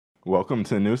Welcome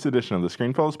to the newest edition of the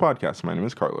Screenfellows podcast. My name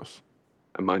is Carlos.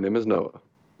 And my name is Noah.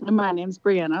 And my name's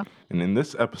Brianna. And in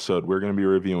this episode, we're going to be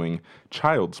reviewing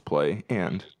Child's Play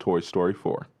and Toy Story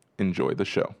 4. Enjoy the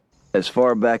show. As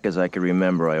far back as I can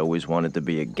remember, I always wanted to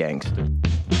be a gangster.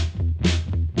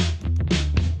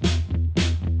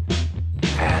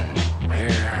 And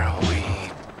here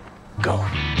we go.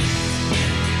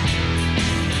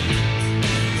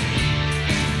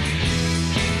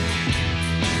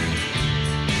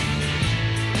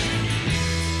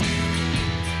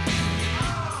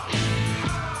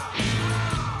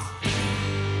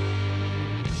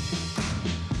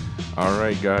 All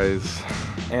right, guys.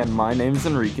 And my name's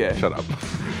Enrique. Shut up.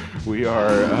 We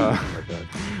are,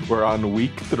 we're on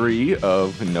week 3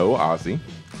 of No Ozzy.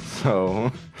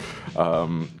 So,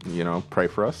 pray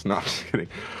for us. No, I'm just kidding.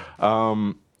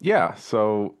 So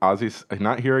Ozzy's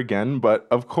not here again, but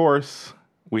of course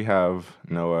we have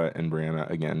Noah and Brianna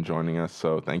again joining us.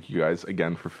 So thank you guys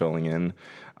again for filling in.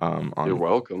 You're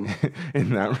welcome.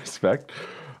 In that respect.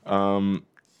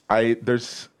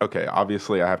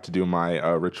 Obviously I have to do my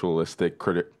ritualistic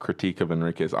critique of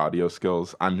Enrique's audio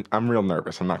skills. I'm real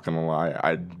nervous. I'm not gonna lie.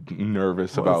 I'm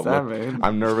nervous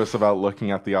I'm nervous about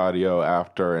looking at the audio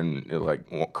after and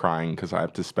crying because I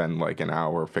have to spend an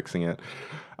hour fixing it.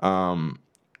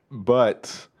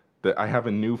 But I have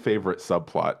a new favorite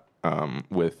subplot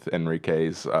with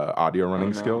Enrique's audio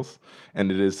running skills,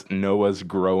 and it is Noah's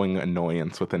growing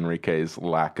annoyance with Enrique's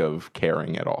lack of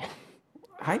caring at all.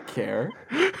 I care.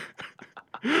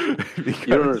 You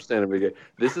don't understand, Enrique.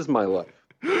 This is my life.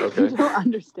 Okay? You don't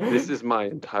understand. This is my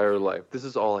entire life. This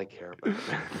is all I care about.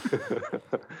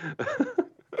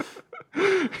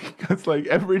 Because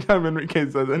every time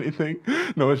Enrique says anything,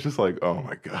 Noah's just like, oh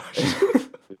my gosh.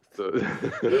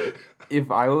 If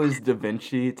I was Da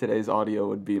Vinci, today's audio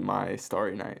would be my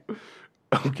Starry Night.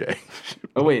 Okay.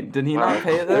 Oh wait, did he not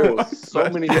pay There that? was so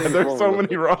many. There's so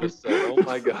many wrong. Oh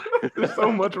my god. There's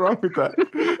so much wrong with that.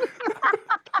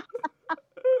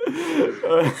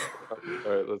 All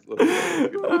right, let's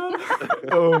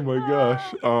Oh my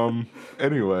gosh.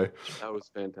 Anyway. That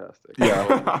was fantastic.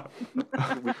 Yeah.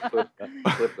 We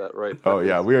clip that right. Oh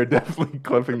yeah, we are definitely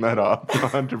clipping that off.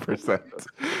 100%.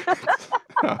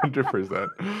 100%.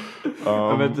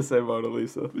 I meant to say Mona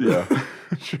Lisa. Yeah.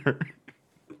 Sure.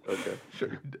 Okay. Sure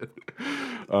you did.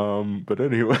 But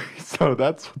anyway, so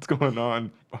that's what's going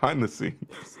on behind the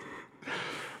scenes.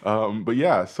 But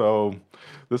yeah, so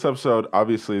this episode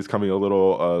obviously is coming a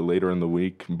little later in the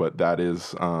week, but that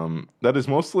is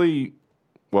mostly,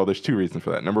 well, there's 2 reasons for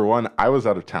that. Number 1, I was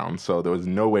out of town, so there was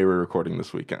no way we were recording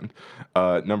this weekend.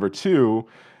 Number 2,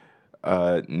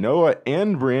 Noah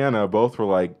and Brianna both were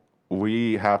like,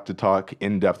 we have to talk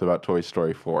in depth about Toy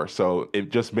Story 4. So it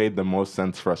just made the most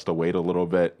sense for us to wait a little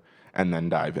bit and then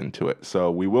dive into it. So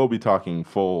we will be talking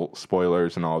full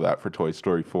spoilers and all that for Toy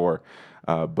Story 4,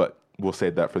 but we'll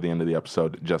save that for the end of the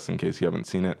episode just in case you haven't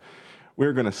seen it.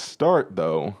 We're going to start,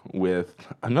 though, with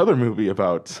another movie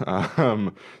about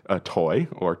a toy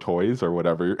or toys or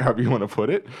however you want to put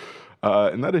it,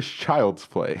 and that is Child's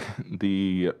Play,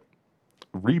 the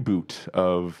reboot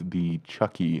of the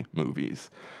Chucky movies.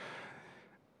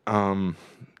 I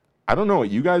don't know what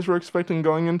you guys were expecting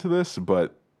going into this,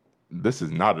 but this is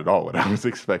not at all what I was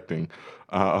expecting.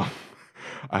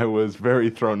 I was very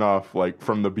thrown off,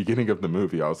 from the beginning of the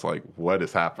movie. I was like, what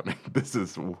is happening?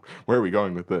 Where are we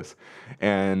going with this?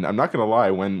 And I'm not going to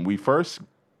lie, when we first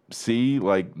see,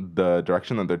 the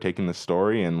direction that they're taking the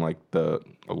story and, the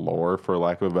lore, for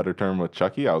lack of a better term, with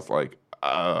Chucky, I was like,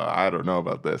 I don't know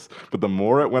about this. But the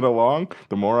more it went along,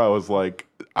 the more I was like,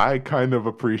 I kind of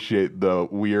appreciate the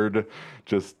weird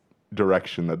just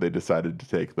direction that they decided to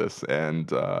take this.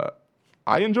 And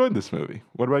I enjoyed this movie.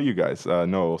 What about you guys? Noah,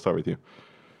 we'll start with you.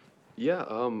 Yeah,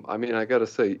 I gotta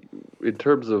say, in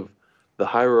terms of the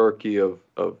hierarchy of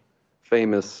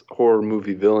famous horror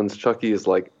movie villains, Chucky is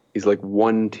he's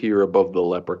 1 tier above the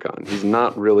Leprechaun. He's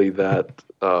not really that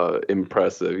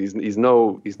impressive. He's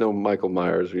no Michael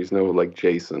Myers, or he's no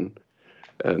Jason,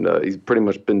 and he's pretty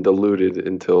much been diluted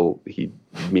until he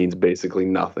means basically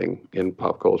nothing in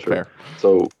pop culture. Fair.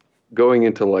 So going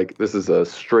into this is a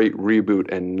straight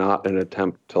reboot and not an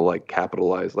attempt to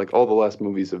capitalize. All the last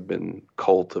movies have been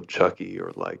Cult of Chucky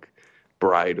or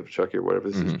Bride of Chucky or whatever.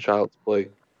 This is Child's Play.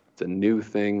 It's a new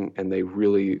thing, and they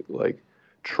really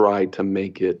try to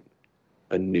make it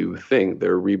a new thing.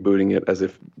 They're rebooting it as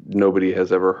if nobody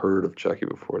has ever heard of Chucky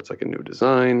before. It's a new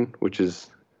design, which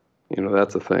is,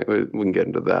 that's a thing. We can get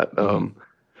into that.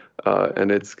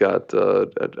 And it's got.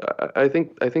 I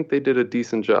think they did a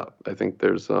decent job. I think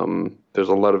there's a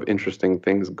lot of interesting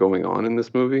things going on in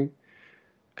this movie,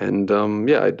 and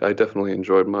I definitely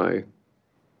enjoyed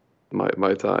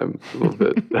my time a little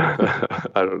bit.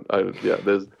 Yeah,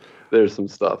 there's some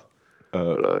stuff.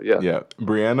 Yeah. Yeah,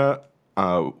 Brianna.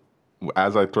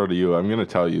 As I throw to you, I'm gonna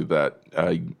tell you that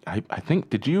I think,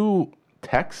 did you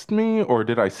text me or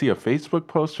did I see a Facebook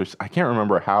post, or I can't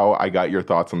remember how I got your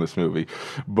thoughts on this movie,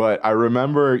 but I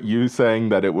remember you saying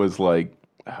that it was like,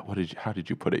 how did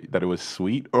you put it? That it was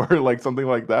sweet or like something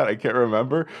like that. I can't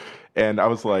remember, and I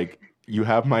was like, you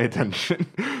have my attention.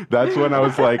 That's when I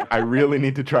was like, I really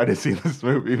need to try to see this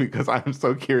movie because I'm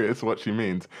so curious what she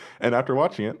means. And after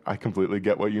watching it, I completely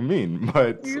get what you mean.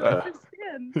 But You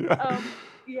understand.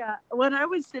 Yeah, when I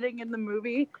was sitting in the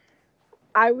movie,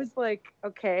 I was like,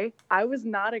 okay, I was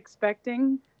not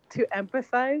expecting to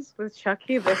empathize with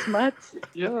Chucky this much.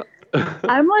 Yeah.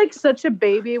 I'm like such a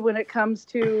baby when it comes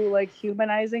to like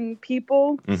humanizing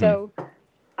people. Mhm. So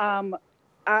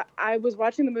I was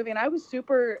watching the movie and I was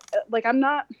super like,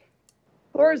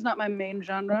 horror is not my main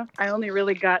genre. I only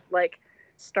really got like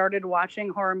started watching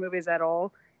horror movies at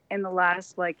all in the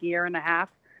last like year and a half.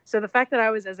 So the fact that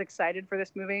I was as excited for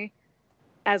this movie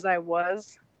as I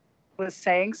was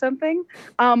saying something.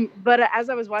 But as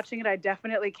I was watching it, I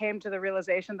definitely came to the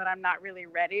realization that I'm not really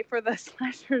ready for the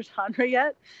slasher genre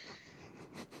yet.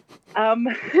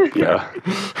 Yeah.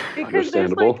 Because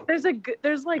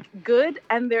there's like good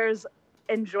and there's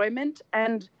enjoyment,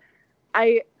 and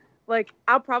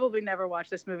I'll probably never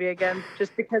watch this movie again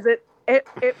just because it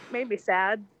made me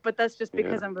sad, but that's just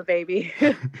because I'm a baby.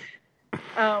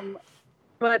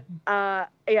 But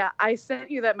yeah, I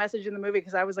sent you that message in the movie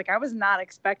because I was not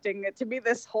expecting it to be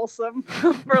this wholesome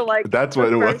for like. That's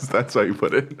what it was. That's how you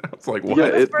put it. I was like, what?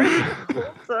 Yeah,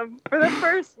 Wholesome for the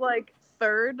first like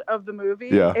third of the movie.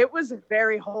 Yeah. It was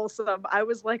very wholesome. I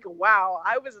was like, wow,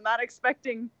 I was not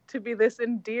expecting to be this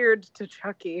endeared to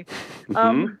Chucky.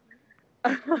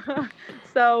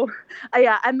 So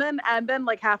yeah, and then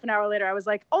like half an hour later, I was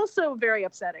like, also very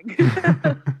upsetting.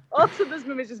 Also, this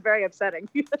movie is just very upsetting.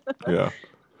 Yeah.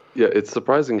 Yeah, it's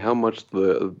surprising how much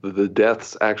the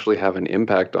deaths actually have an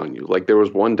impact on you. Like there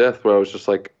was one death where I was just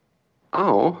like,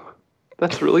 oh,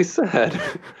 that's really sad.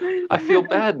 I feel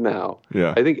bad now.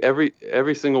 Yeah. I think every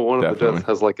single one of the deaths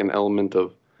has like an element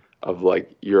of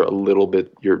like you're a little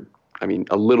bit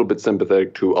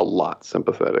sympathetic to a lot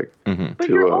sympathetic. Mm-hmm. But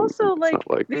to, you're also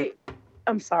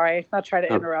I'm sorry, not trying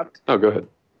to interrupt. Oh, go ahead.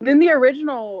 In the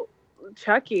original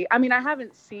Chucky, I mean, I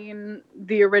haven't seen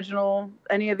any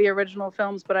of the original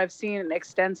films, but I've seen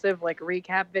extensive like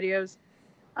recap videos.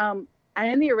 And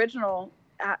in the original,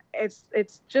 it's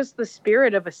just the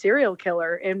spirit of a serial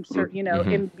killer,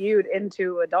 imbued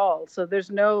into a doll. So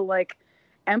there's no like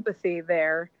empathy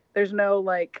there. There's no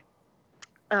like,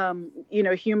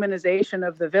 humanization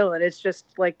of the villain. It's just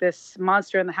like this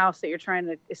monster in the house that you're trying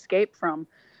to escape from.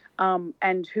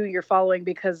 And who you're following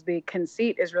because the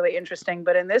conceit is really interesting.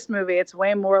 But in this movie, it's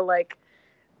way more like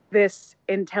this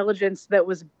intelligence that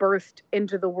was birthed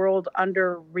into the world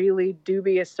under really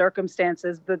dubious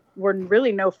circumstances that were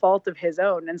really no fault of his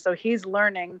own. And so he's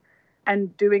learning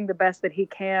and doing the best that he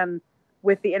can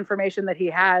with the information that he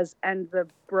has and the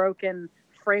broken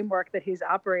framework that he's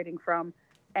operating from.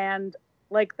 And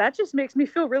like, that just makes me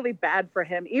feel really bad for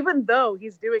him, even though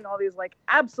he's doing all these like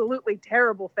absolutely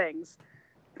terrible things.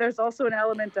 There's also an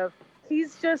element of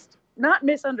he's just not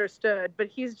misunderstood, but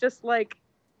he's just like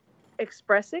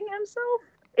expressing himself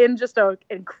in just an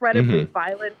incredibly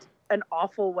violent and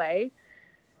awful way.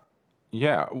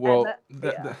 Yeah, well,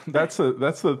 that's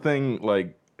the thing.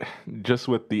 Like, just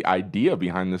with the idea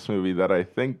behind this movie, that I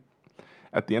think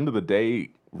at the end of the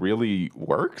day really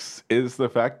works, is the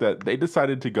fact that they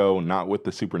decided to go not with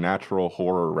the supernatural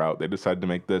horror route. They decided to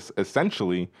make this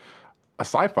essentially a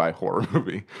sci-fi horror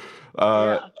movie,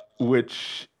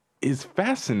 which is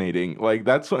fascinating. Like,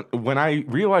 that's when I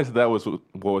realized that was what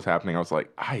was happening, I was like,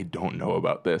 I don't know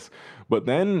about this. But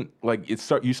then like you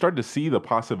start to see the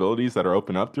possibilities that are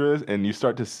open up through it, and you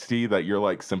start to see that you're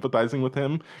like sympathizing with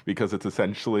him because it's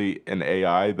essentially an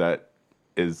AI that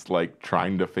is like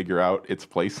trying to figure out its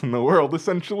place in the world.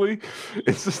 Essentially,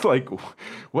 it's just like,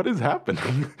 what is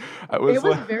happening? It was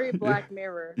very Black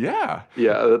Mirror. Yeah, I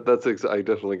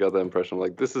definitely got that impression.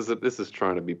 Like this is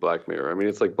trying to be Black Mirror. I mean,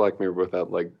 it's like Black Mirror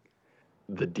without like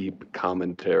the deep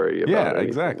commentary about anything,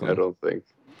 exactly. I don't think.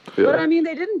 Yeah. But I mean,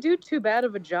 they didn't do too bad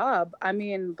of a job. I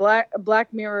mean,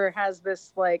 Black Mirror has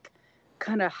this like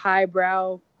kind of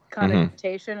highbrow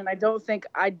connotation, and I don't think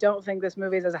this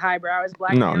movie is as highbrow as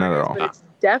Black Mirror. No, not at all. But it's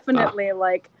definitely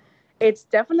it's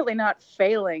definitely not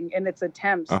failing in its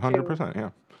attempts. 100%, yeah.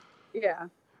 Yeah.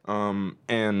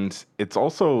 And it's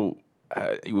also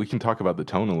we can talk about the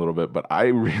tone a little bit, but I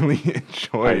really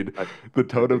enjoyed the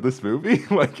tone of this movie.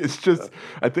 Like, it's just,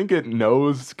 I think it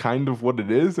knows kind of what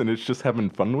it is, and it's just having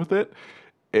fun with it.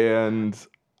 And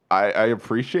I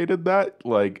appreciated that.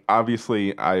 Like,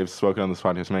 obviously, I've spoken on this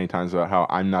podcast many times about how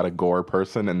I'm not a gore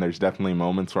person, and there's definitely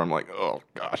moments where I'm like, oh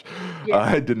gosh,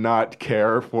 I did not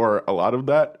care for a lot of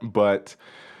that. But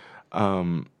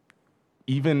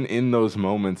even in those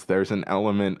moments, there's an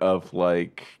element of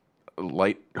like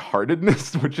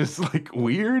lightheartedness, which is like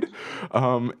weird.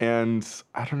 And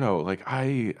I don't know, like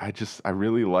I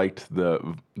really liked the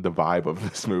vibe of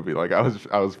this movie. Like I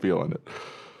was feeling it.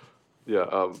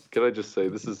 Yeah, can I just say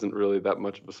this isn't really that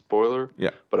much of a spoiler? Yeah.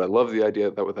 But I love the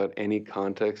idea that without any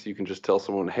context, you can just tell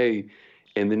someone, hey,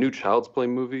 in the new Child's Play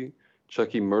movie,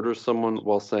 Chucky murders someone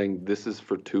while saying, "This is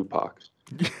for Tupac."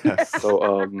 Yes.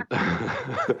 So,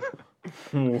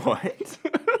 What?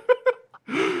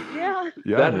 Yeah.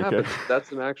 Yeah. that okay. happens.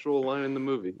 That's an actual line in the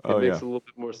movie. It makes a little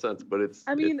bit more sense, but it's.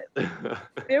 I mean,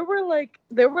 there were like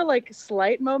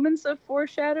slight moments of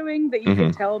foreshadowing that you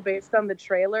could tell based on the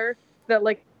trailer that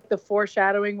like the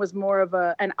foreshadowing was more of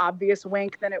an obvious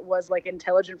wink than it was like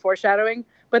intelligent foreshadowing.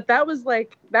 But that was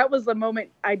the moment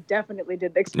I definitely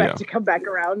didn't expect to come back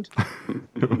around.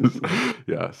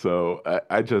 Yeah, so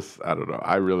I don't know.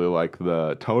 I really like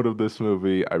the tone of this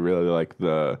movie. I really like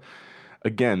the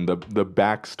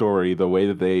backstory, the way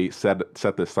that they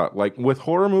set this up. Like with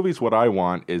horror movies, what I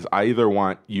want is I either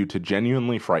want you to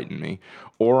genuinely frighten me,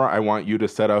 or I want you to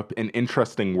set up an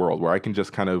interesting world where I can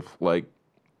just kind of like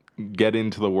get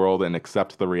into the world and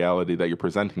accept the reality that you're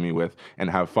presenting me with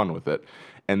and have fun with it.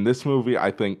 And this movie,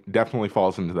 I think, definitely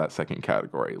falls into that second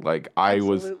category. Like, I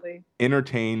was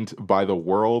entertained by the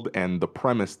world and the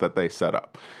premise that they set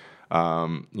up.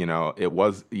 It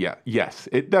was, yes,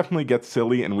 it definitely gets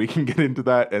silly, and we can get into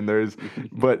that. And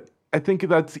but I think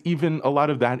that's even a lot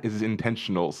of that is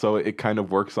intentional. So it kind of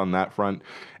works on that front.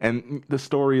 And the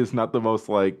story is not the most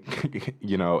like,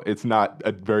 it's not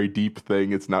a very deep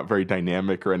thing. It's not very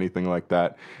dynamic or anything like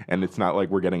that. And it's not like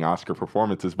we're getting Oscar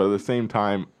performances. But at the same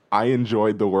time, I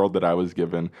enjoyed the world that I was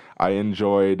given. I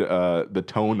enjoyed the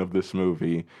tone of this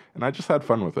movie, and I just had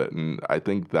fun with it. And I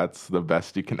think that's the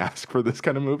best you can ask for this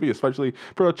kind of movie, especially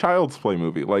for a Child's Play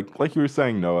movie. Like you were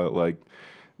saying, Noah, like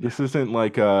this isn't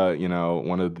like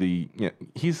one of the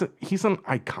he's an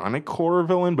iconic horror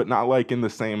villain, but not like in the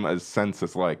same sense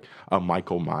as like a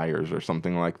Michael Myers or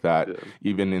something like that. Yeah.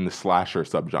 Even in the slasher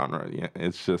subgenre,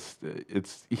 it's just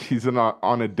he's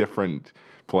on a different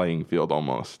playing field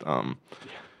almost.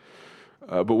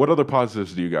 But what other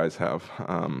positives do you guys have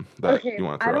that you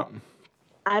want to throw out?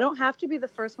 I don't have to be the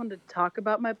first one to talk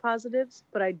about my positives,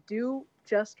 but I do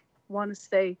just want to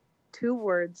say 2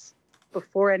 words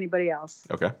before anybody else.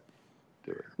 Okay.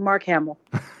 Mark Hamill.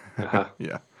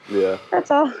 Yeah.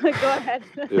 That's all. Go ahead.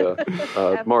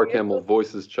 Yeah. Mark Hamill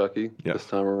voices Chucky this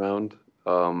time around.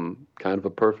 Kind of a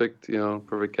perfect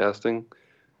casting.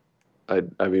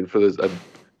 I mean, for this,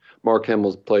 Mark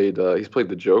Hamill's played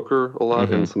the Joker a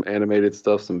lot in some animated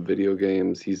stuff, some video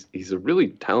games. He's a really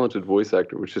talented voice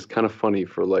actor, which is kind of funny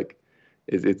for like,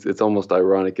 it's almost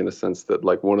ironic in a sense that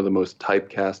like one of the most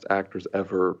typecast actors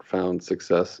ever found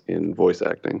success in voice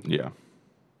acting. Yeah.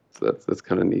 So that's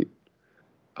kind of neat.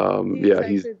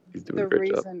 He's doing a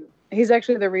great job. He's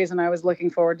actually the reason I was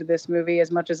looking forward to this movie as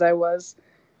much as I was.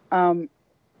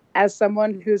 As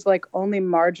someone who's like only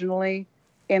marginally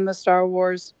in the Star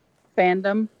Wars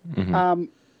fandom,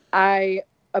 I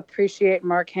appreciate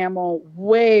Mark Hamill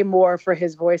way more for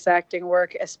his voice acting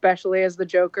work, especially as the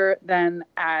Joker, than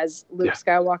as Luke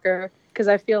Skywalker, because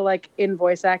I feel like in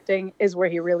voice acting is where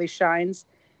he really shines.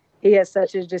 He has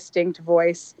such a distinct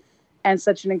voice and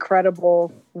such an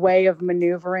incredible way of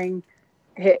maneuvering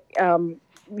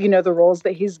the roles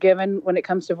that he's given when it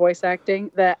comes to voice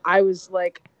acting, that I was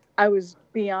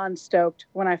beyond stoked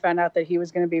when I found out that he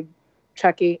was going to be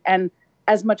Chucky. And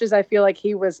as much as I feel like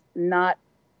he was not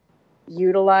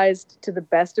utilized to the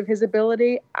best of his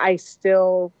ability, I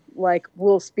still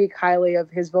will speak highly of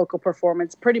his vocal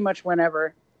performance pretty much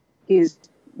whenever he's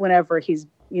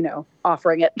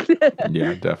offering it.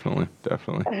 Yeah, definitely.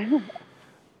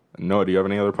 Noah, do you have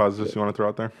any other positives you want to throw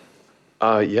out there?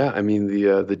 I mean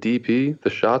the DP, the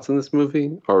shots in this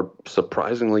movie are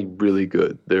surprisingly really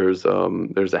good. There's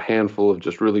a handful of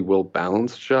just really well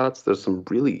balanced shots. There's some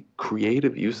really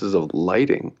creative uses of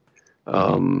lighting.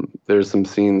 There's some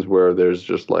scenes where there's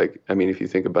just if you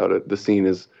think about it,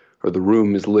 the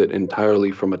room is lit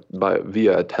entirely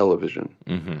via a television.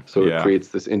 So it creates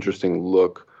this interesting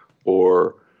look.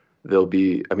 Or they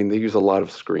use a lot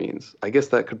of screens. I guess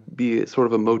that could be sort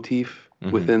of a motif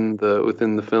within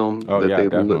the film Oh, that yeah,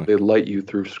 definitely. they light you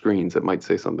through screens that might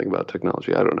say something about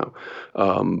technology. I don't know,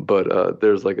 but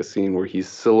there's like a scene where he's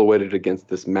silhouetted against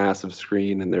this massive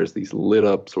screen, and there's these lit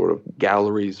up sort of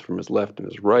galleries from his left and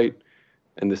his right,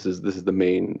 and this is the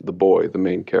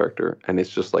main character, and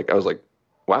it's just like I was like,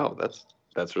 wow,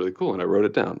 that's really cool, and I wrote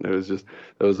it down. It was just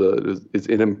it's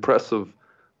an impressive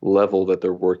level that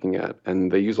they're working at,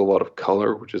 and they use a lot of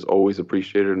color, which is always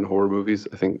appreciated in horror movies.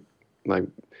 I think like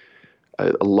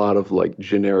a lot of like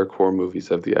generic horror movies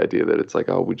have the idea that it's like,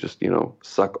 oh, we just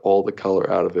suck all the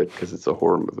color out of it because it's a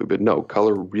horror movie, but no,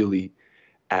 color really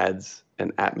adds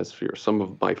an atmosphere. Some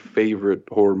of my favorite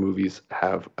horror movies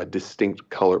have a distinct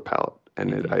color palette,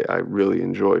 and I really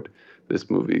enjoyed this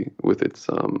movie with its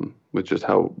with just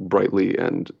how brightly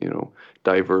and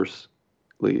diversely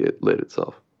it lit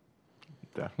itself.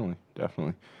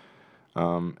 Definitely.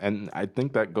 And I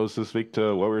think that goes to speak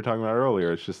to what we were talking about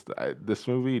earlier. It's just this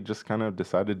movie just kind of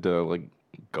decided to like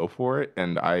go for it,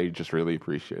 and I just really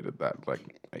appreciated that. Like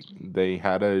they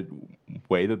had a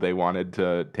way that they wanted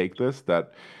to take this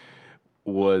that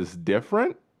was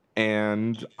different,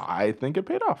 and I think it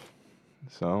paid off.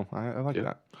 So I like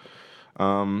that.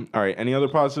 All right. Any other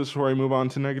positives before I move on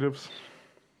to negatives?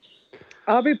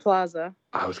 Aubrey Plaza.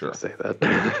 I was going to say that.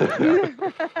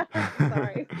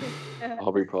 Sorry.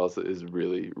 Aubrey Plaza is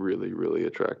really, really, really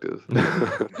attractive.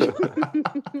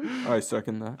 I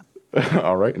second that.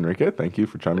 All right, Enrique, thank you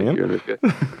for chiming in. Enrique.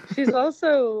 She's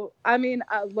also, I mean,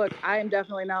 look, I am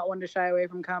definitely not one to shy away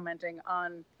from commenting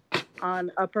on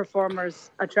a performer's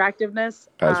attracactiveness.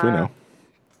 As we know.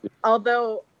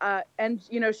 Although, and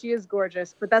she is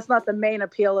gorgeous, but that's not the main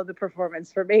appeal of the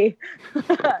performance for me.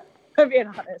 I'm being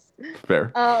honest.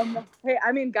 Fair. Hey,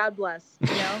 I mean, God bless.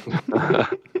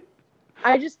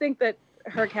 I just think that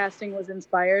her casting was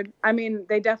inspired. I mean,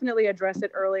 they definitely address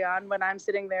it early on when I'm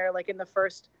sitting there, like in the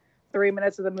first 3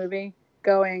 minutes of the movie,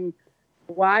 going,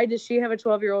 "Why does she have a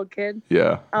 12-year-old kid?"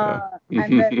 Yeah.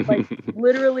 And then, like,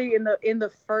 literally in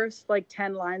the first like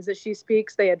 10 lines that she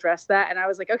speaks, they address that, and I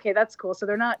was like, okay, that's cool. So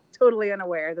they're not totally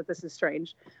unaware that this is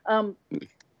strange.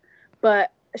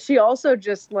 But she also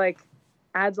just like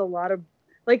adds a lot of,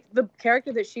 like, the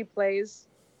character that she plays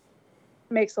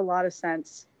makes a lot of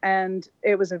sense, and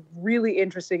it was a really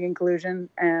interesting inclusion.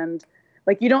 And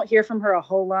like, you don't hear from her a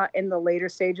whole lot in the later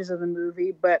stages of the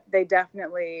movie, but they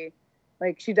definitely,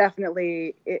 like, she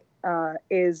definitely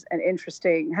has an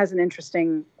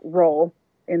interesting role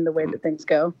in the way that things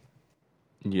go.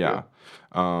 Yeah.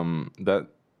 That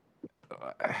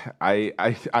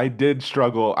I did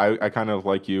struggle. I kind of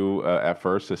like you at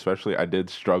first, especially. I did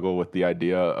struggle with the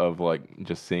idea of like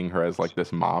just seeing her as like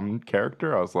this mom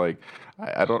character. I was like,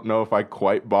 I don't know if I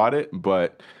quite bought it,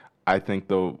 but I think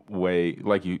the way,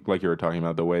 like you were talking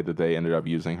about, the way that they ended up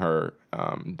using her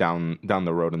down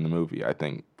the road in the movie, I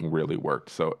think really worked.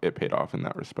 So it paid off in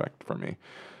that respect for me.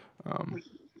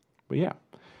 But yeah.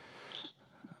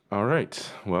 All right.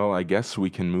 Well, I guess we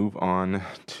can move on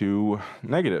to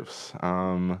negatives.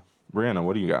 Brianna,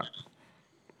 what do you got?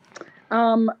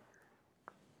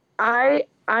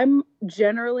 I'm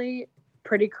generally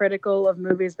pretty critical of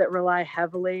movies that rely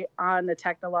heavily on the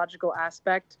technological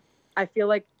aspect. I feel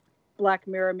like Black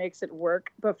Mirror makes it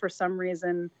work, but for some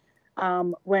reason,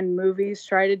 when movies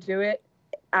try to do it,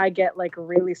 I get like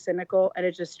really cynical, and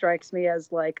it just strikes me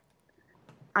as like,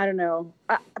 I don't know.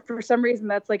 For some reason,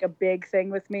 that's like a big thing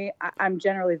with me. I'm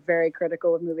generally very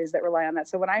critical of movies that rely on that.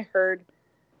 So when I heard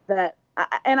that,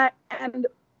 and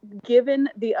given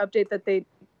the update that they,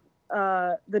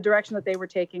 the direction that they were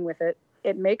taking with it,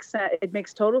 it makes sense. It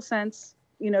makes total sense,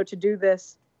 to do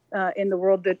this in the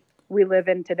world that we live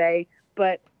in today.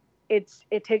 But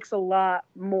it takes a lot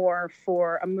more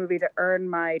for a movie to earn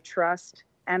my trust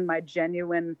and my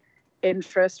genuine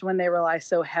interest when they rely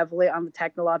so heavily on the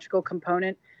technological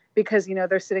component, because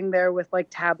they're sitting there with like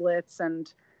tablets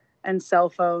and cell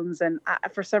phones, and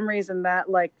for some reason that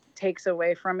like takes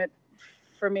away from it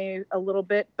for me a little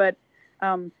bit. But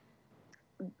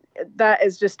that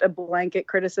is just a blanket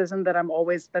criticism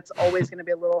that's always going to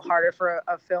be a little harder for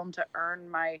a film to earn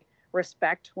my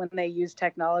respect when they use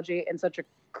technology in such a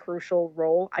crucial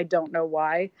role. I don't know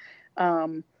why.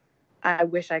 I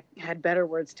wish I had better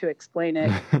words to explain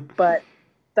it, but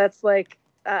that's like,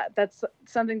 that's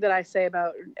something that I say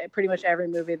about pretty much every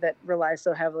movie that relies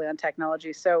so heavily on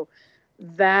technology. So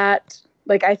that,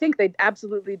 like, I think they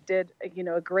absolutely did,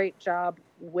 a great job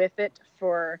with it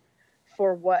for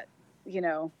what,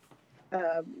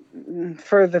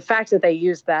 for the fact that they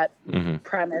used that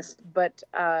premise. But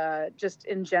just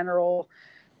in general,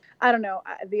 I don't know,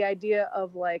 the idea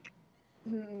of like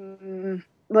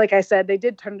I said, they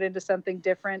did turn it into something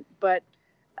different, but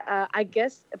I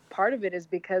guess part of it is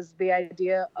because the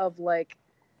idea of like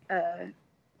uh,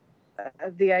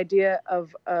 the idea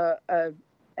of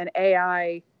an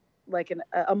AI, like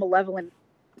a malevolent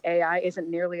AI, isn't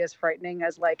nearly as frightening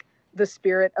as like the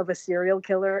spirit of a serial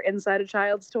killer inside a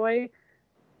child's toy.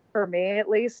 For me, at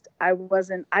least, I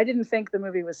didn't think the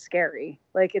movie was scary.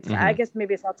 Like I Hmm. guess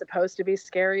maybe it's not supposed to be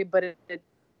scary, but it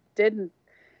didn't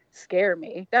scare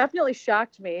me. Definitely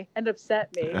shocked me and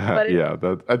upset me, but Yeah,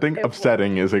 I think it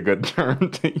upsetting is a good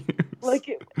term to use. like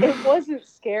it wasn't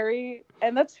scary,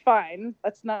 and that's fine.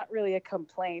 That's not really a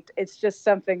complaint. It's just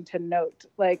something to note.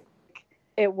 Like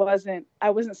I wasn't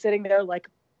sitting there like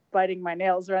biting my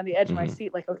nails or on the edge of my Hmm.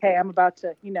 seat like, okay, I'm about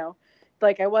to,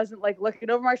 like I wasn't like looking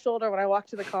over my shoulder when I walked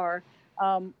to the car.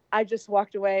 I just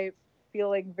walked away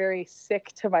feeling very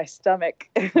sick to my stomach.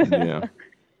 Yeah.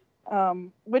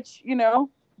 Which,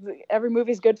 every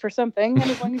movie's good for something, and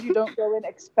as long as you don't go in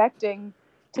expecting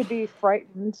to be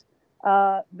frightened,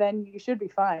 then you should be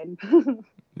fine.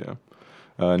 Yeah.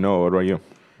 Noah, what about you?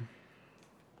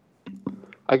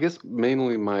 I guess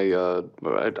mainly I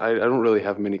don't really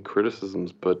have many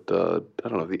criticisms, but I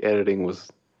don't know. The editing is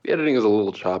a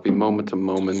little choppy, moment to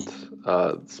moment.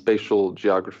 Spatial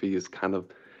geography is kind of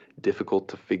difficult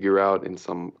to figure out in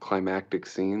some climactic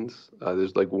scenes.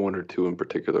 There's like one or two in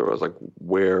particular where I was like,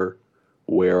 where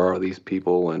are these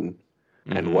people and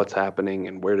Hmm. what's happening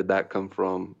and where did that come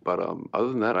from? But other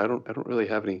than that, I don't really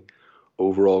have any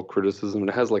overall criticism.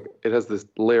 It has this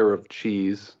layer of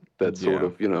cheese that's sort Yeah.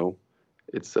 of,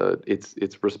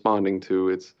 it's responding to,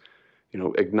 it's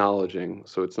acknowledging,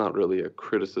 so it's not really a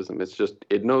criticism. It's just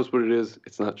it knows what it is.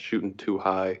 It's not shooting too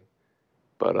high.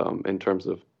 But in terms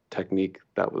of technique,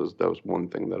 that was one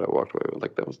thing that I walked away with.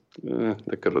 Like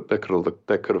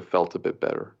that could have felt a bit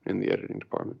better in the editing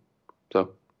department. So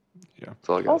Yeah. that's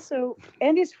all I got. Also,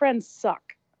 Andy's friends suck.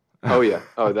 Oh yeah.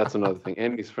 Oh, that's another thing.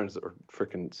 Andy's friends are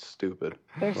freaking stupid.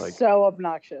 They're Like, so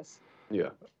obnoxious. yeah,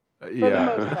 For the Yeah.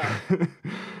 most part.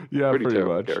 Yeah, pretty pretty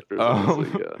terrible much. characters, honestly.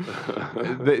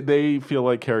 Yeah. They feel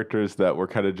like characters that were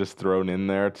kind of just thrown in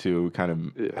there to kind of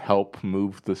Yeah. help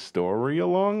move the story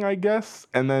along, I guess.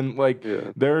 And then like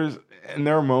Yeah.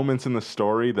 there are moments in the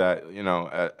story that,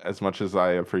 as much as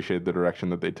I appreciate the direction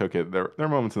that they took it, there are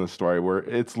moments in the story where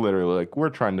it's literally like we're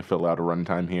trying to fill out a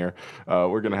runtime here.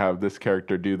 We're gonna have this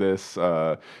character do this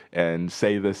and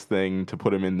say this thing to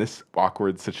put him in this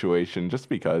awkward situation just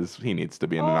because he needs to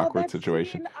be in an awkward that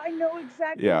situation. scene, I know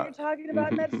exactly Yeah. what you're talking about,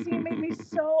 and that scene made me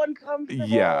so uncomfortable.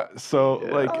 Yeah. So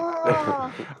Yeah. like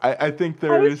Ah. I think I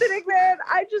there was is sitting there and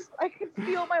I could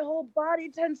feel my whole body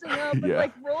tensing up and Yeah.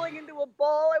 like rolling into a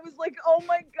ball. I was like, oh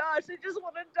my gosh, I just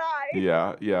want to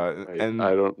die. Yeah. And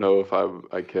I don't know if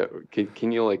I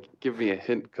can you like give me a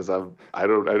hint, because I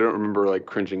don't remember like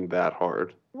cringing that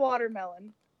hard.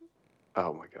 Watermelon.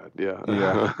 Oh my god, yeah.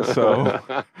 yeah. So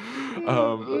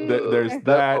there's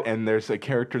that, oh, and there's a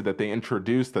character that they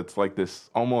introduced that's like this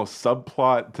almost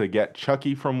subplot to get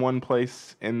Chucky from one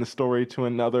place in the story to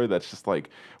another. That's just like,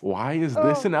 why is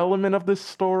this an element of this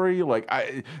story? Like,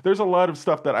 there's a lot of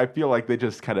stuff that I feel like they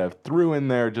just kind of threw in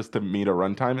there just to meet a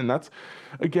runtime, and that's,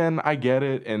 again, I get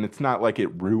it, and it's not like it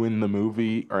ruined the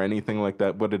movie or anything like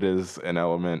that, but it is an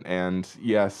element. And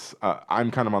yes,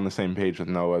 I'm kind of on the same page with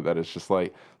Noah that it's just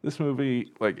like, this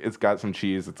movie, like, it's got some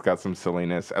cheese, it's got some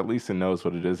silliness. At least it knows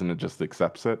what it is and it just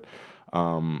accepts it.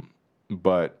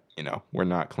 But we're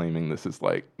not claiming this is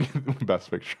like Best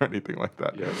Picture or anything like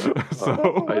that. yeah. No.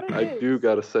 So I do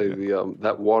gotta say the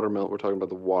that watermelon. We're talking about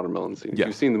the watermelon scene. If Yeah.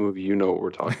 you've seen the movie, you know what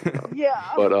we're talking about. Yeah.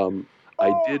 But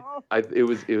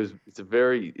it's a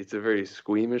very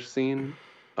squeamish scene,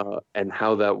 and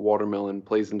how that watermelon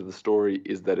plays into the story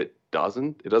is that it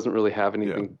doesn't really have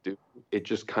anything to do. It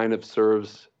just kind of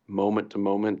serves moment to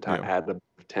moment to Yeah. add a bit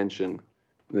of tension.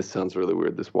 This sounds really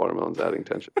weird. This watermelon's adding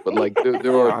tension, but like there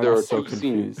I'm are so two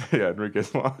scenes. confused. yeah,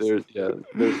 Enrique's lost. There's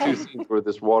two scenes where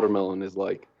this watermelon is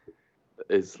like,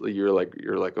 you're like,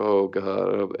 oh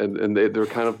god, and they're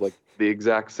kind of like the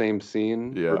exact same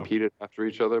scene Yeah. repeated after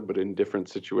each other, but in different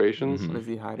situations. Mhm. What is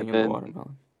he hiding And in the then-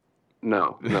 watermelon?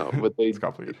 No, but they It's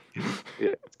complicated. yeah,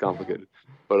 it's complicated.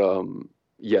 But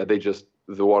yeah,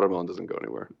 the watermelon doesn't go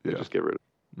anywhere. They Yeah. just get rid of it.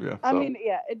 Yeah. I So- mean,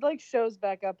 yeah, it like shows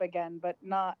back up again, but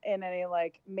not in any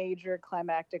like major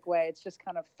climactic way. It's just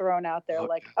kind of thrown out there,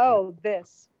 like, oh,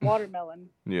 this watermelon.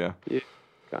 Yeah.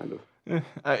 Kind of.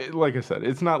 Like I said,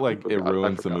 it's not like it I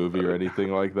ruins the forgot movie about or it.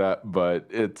 anything like that, but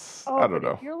it's, Oh, I don't but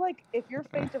know. if you're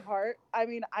faint of heart, I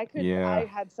mean, Yeah. I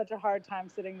had such a hard time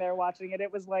sitting there watching it.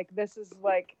 It was like, this is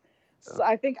like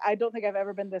I don't think I've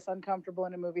ever been this uncomfortable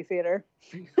in a movie theater.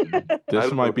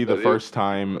 This might be the first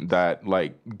time that,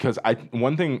 like, because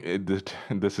one thing,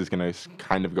 this is gonna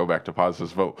kind of go back to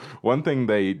Paz's vote. One thing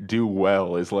they do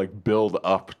well is like build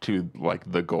up to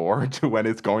like the gore to when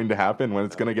it's going to happen, when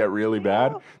it's gonna get really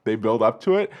bad. They build up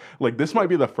to it. Like this might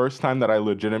be the first time that I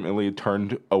legitimately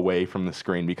turned away from the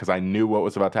screen because I knew what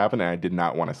was about to happen and I did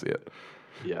not want to see it.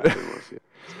 Yeah, I didn't want to see it.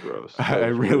 It's gross. I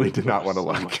really did not want to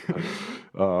look.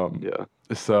 Yeah.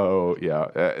 So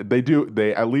yeah,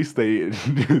 they at least they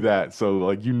do that. So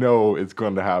like it's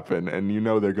going to happen, and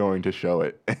they're going to show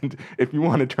it. And if you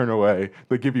want to turn away,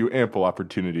 they give you ample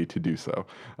opportunity to do so.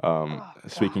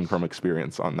 Speaking from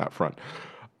experience on that front.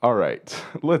 All right,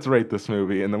 let's rate this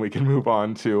movie, and then we can move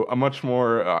on to a much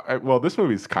more. Well, this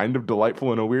movie's kind of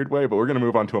delightful in a weird way, but we're going to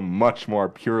move on to a much more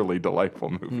purely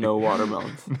delightful movie. No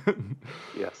watermelons.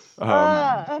 Yes.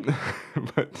 But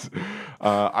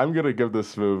I'm gonna give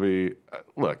this movie.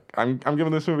 Look, I'm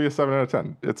giving this movie a 7 out of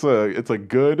 10. It's a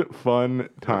good, fun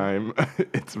time.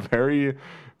 It's very,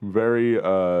 very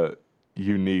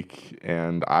unique,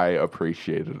 and I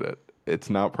appreciated it.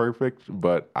 It's not perfect,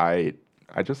 but I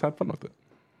just had fun with it.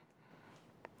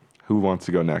 Who wants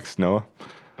to go next? Noah?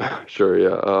 Sure.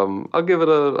 Yeah. I'll give it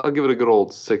a good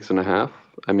old 6.5.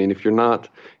 I mean, if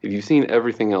you've seen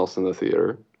everything else in the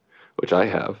theater, which I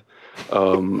have,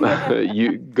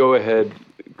 you go ahead.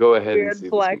 Weird and see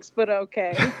flex, but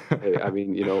okay. Hey, I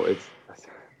mean, I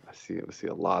see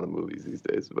a lot of movies these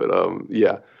days, but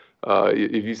yeah.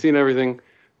 If you've seen everything,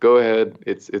 go ahead.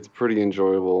 It's pretty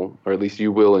enjoyable, or at least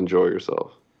you will enjoy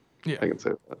yourself. Yeah, I can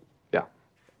say that. Yeah.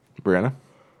 Brianna?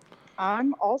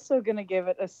 I'm also gonna give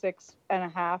it a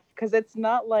 6.5 because it's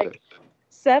not like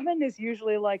 7 is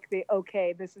usually like the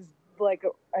okay. This is like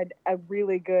a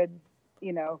really good,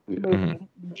 movie.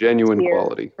 Mm-hmm. Genuine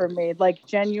quality for me, like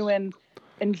genuine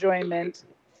enjoyment.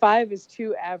 5 is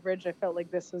too average. I felt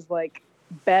like this was like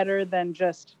better than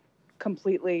just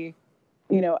completely,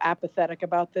 apathetic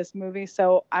about this movie.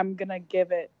 So I'm gonna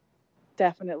give it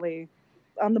definitely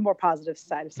on the more positive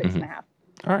side of 6.5.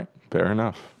 All right, fair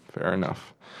enough.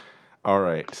 All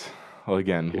right. Well,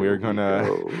 again, we're gonna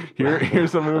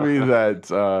here's a movie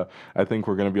that I think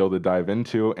we're gonna be able to dive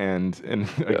into, and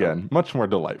again, much more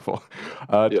delightful.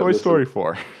 Toy Story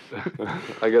 4.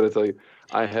 I gotta tell you,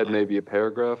 I had maybe a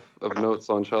paragraph of notes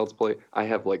on Child's Play. I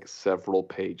have like several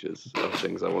pages of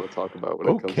things I want to talk about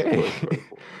when it comes to Toy Story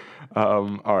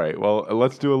 4. All right. Well,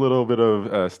 let's do a little bit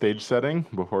of stage setting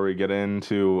before we get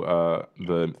into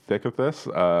the thick of this.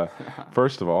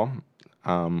 First of all,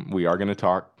 we are going to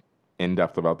talk in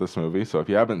depth about this movie. So if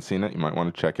you haven't seen it, you might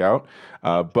want to check out.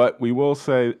 But I will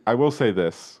say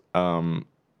this. I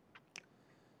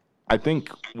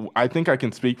think I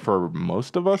can speak for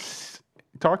most of us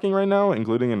talking right now,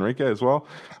 including Enrique as well,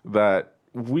 that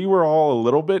we were all a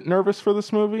little bit nervous for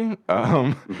this movie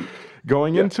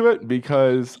going into it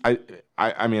because I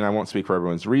mean, I won't speak for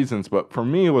everyone's reasons, but for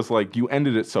me, it was like you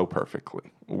ended it so perfectly.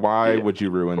 Why would you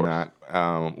ruin that?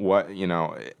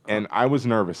 And I was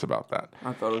nervous about that.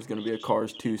 I thought it was going to be a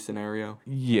Cars 2 scenario.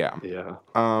 Yeah. Yeah.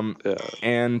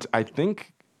 And I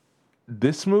think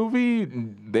this movie,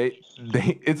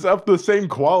 it's of the same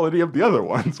quality of the other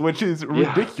ones, which is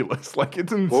ridiculous. Like,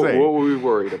 it's insane. What were we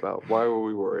worried about? Why were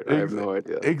we worried? I have no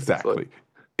idea. Exactly.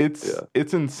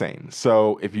 It's insane.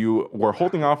 So if you were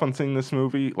holding off on seeing this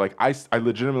movie, like I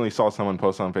legitimately saw someone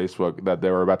post on Facebook that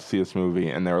they were about to see this movie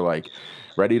and they were like,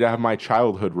 ready to have my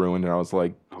childhood ruined. And I was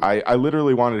like, I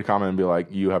literally wanted to comment and be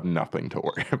like, you have nothing to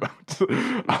worry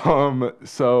about.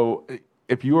 So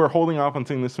if you are holding off on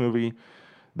seeing this movie,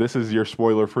 this is your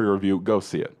spoiler for your review. Go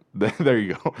see it. There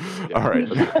you go. Yeah. All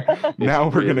right. Now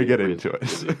we're going to get into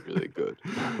it. Really good.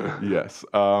 Yes.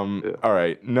 All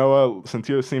right. Noah, since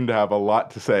you seem to have a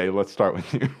lot to say, let's start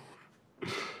with you.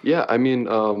 Yeah, I mean,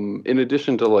 in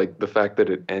addition to like the fact that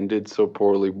it ended so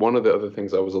poorly, one of the other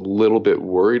things I was a little bit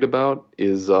worried about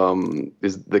is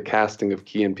the casting of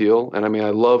Key and Peele. And I mean, I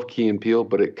love Key and Peele,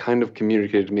 but it kind of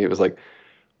communicated to me, it was like,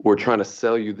 we're trying to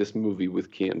sell you this movie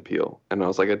with Key and Peele. And I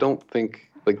was like, I don't think,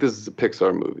 like, this is a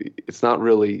Pixar movie. It's not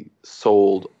really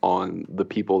sold on the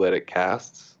people that it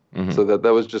casts. Mm-hmm. So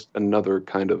that was just another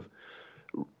kind of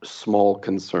small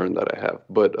concern that I have.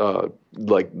 But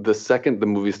like the second the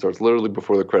movie starts, literally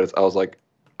before the credits, I was like,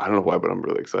 I don't know why, but I'm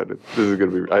really excited. This is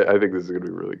gonna be. I think this is gonna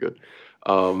be really good.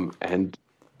 And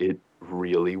it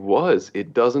really was.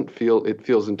 It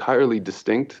feels entirely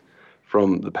distinct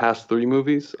from the past 3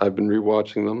 movies. I've been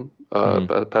rewatching them,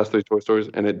 past 3 Toy Stories,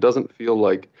 and it doesn't feel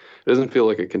like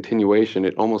a continuation.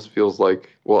 It almost feels like,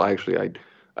 well, actually,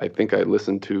 I think I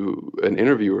listened to an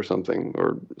interview or something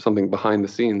behind the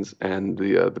scenes, and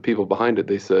the people behind it,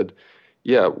 they said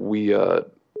yeah, we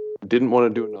didn't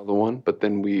want to do another one, but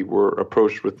then we were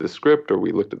approached with this script, or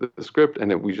we looked at the script,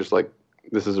 and we just like,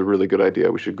 this is a really good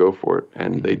idea. We should go for it,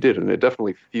 and they did, and it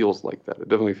definitely feels like that. It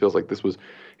definitely feels like this was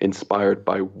inspired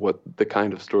by what the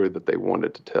kind of story that they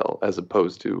wanted to tell, as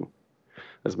opposed to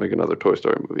let's make another Toy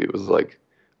Story movie. It was like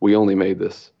we only made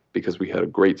this because we had a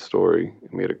great story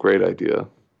and we had a great idea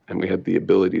and we had the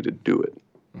ability to do it.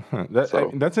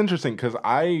 That's interesting because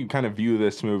I kind of view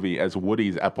this movie as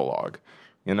Woody's epilogue.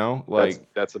 You know,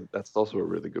 like that's also a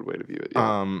really good way to view it.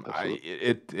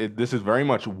 Yeah, this is very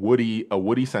much a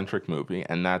Woody centric movie,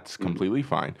 and that's completely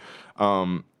fine.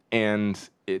 And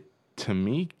it to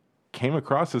me came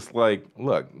across as like,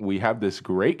 look, we have this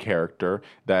great character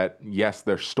that, yes,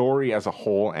 their story as a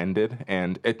whole ended,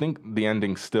 and I think the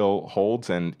ending still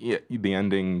holds, and the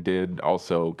ending did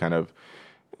also kind of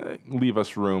leave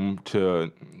us room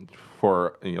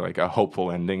for like a hopeful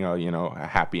ending, a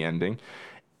happy ending.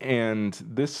 And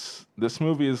this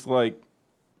movie is like,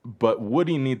 but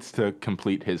Woody needs to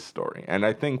complete his story, and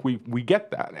I think we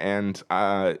get that, and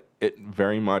it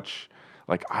very much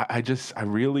like I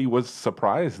really was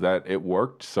surprised that it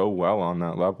worked so well on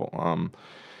that level.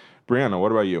 Brianna,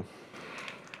 what about you?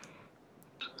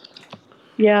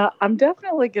 Yeah, I'm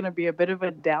definitely going to be a bit of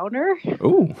a downer.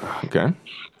 Oh, okay.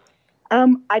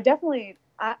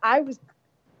 I was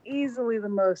easily the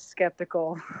most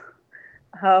skeptical.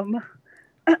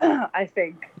 I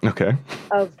think. Okay.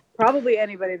 Of probably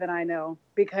anybody that I know,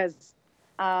 because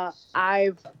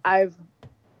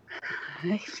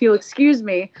if you'll excuse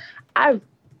me, I've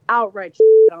outright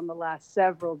on the last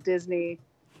several Disney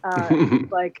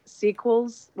like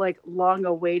sequels, like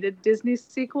long-awaited Disney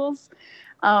sequels.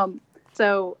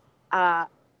 So I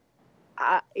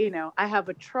have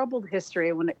a troubled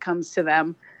history when it comes to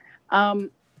them, and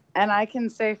I can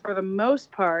say for the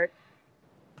most part,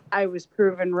 I was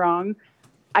proven wrong.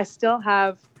 I still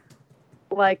have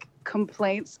like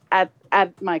complaints at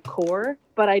my core,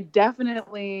 but I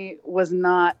definitely was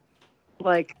not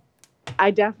like,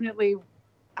 I definitely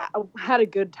had a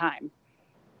good time.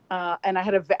 And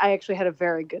I actually had a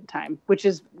very good time, which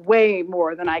is way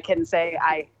more than I can say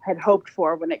I had hoped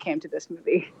for when it came to this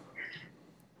movie.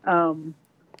 So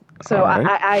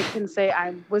right. I can say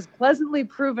I was pleasantly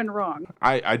proven wrong.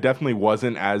 I definitely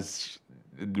wasn't as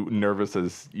nervous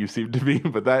as you seem to be,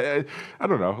 but that I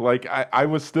don't know. Like I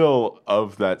was still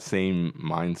of that same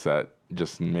mindset,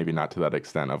 just maybe not to that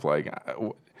extent of like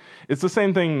it's the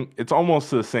same thing. It's almost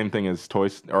the same thing as Toy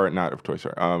Story,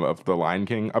 of The Lion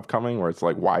King upcoming, where it's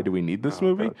like, why do we need this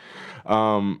movie?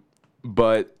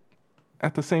 But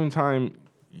at the same time,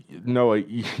 Noah,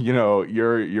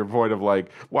 your point of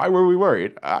like, why were we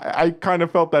worried? I kind of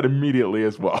felt that immediately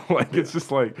as well. Like it's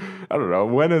just like, I don't know,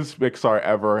 when has Pixar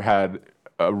ever had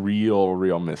a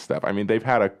real misstep? I mean, they've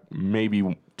had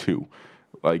maybe two.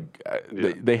 Like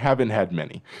they haven't had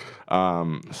many,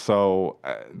 so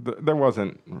there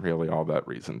wasn't really all that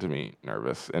reason to be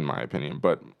nervous, in my opinion.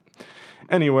 But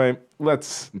anyway,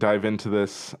 let's dive into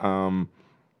this. I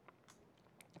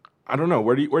don't know,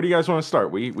 where do you guys want to start?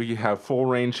 We have full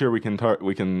range here. We can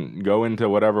go into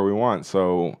whatever we want.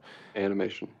 So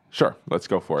animation. Sure, let's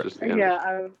go for it.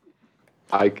 Yeah.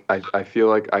 I feel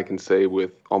like I can say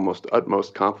with almost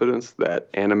utmost confidence that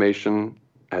animation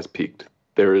has peaked.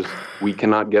 We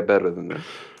cannot get better than this.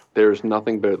 There's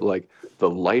nothing but like the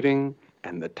lighting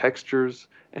and the textures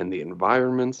and the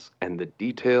environments and the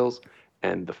details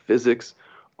and the physics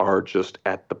are just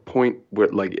at the point where,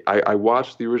 like, I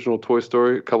watched the original Toy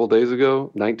Story a couple days ago,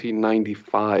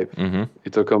 1995. Mm-hmm.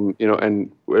 It took them,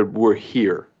 and we're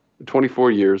here,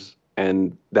 24 years,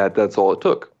 and that's all it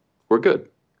took. We're good.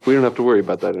 We don't have to worry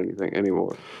about that anything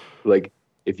anymore. Like,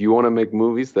 if you want to make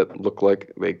movies that look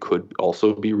like they could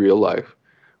also be real life,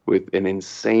 with an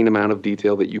insane amount of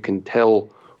detail that you can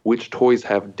tell which toys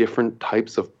have different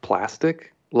types of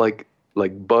plastic, like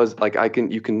Buzz, like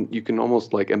you can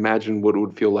almost like imagine what it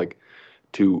would feel like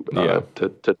to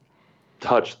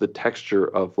touch the texture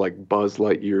of like Buzz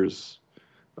Lightyear's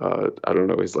I don't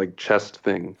know, his like chest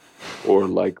thing, or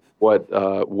like what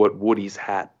Woody's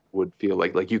hat would feel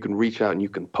like. Like you can reach out and you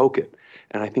can poke it.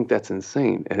 And I think that's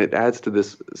insane. And it adds to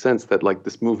this sense that like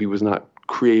this movie was not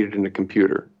created in a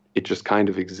computer. It just kind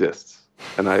of exists.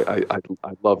 And I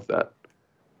love that.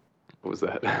 What was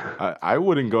that? I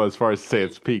wouldn't go as far as to say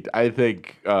it's peaked. I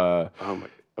think...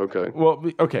 okay. Well,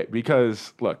 okay,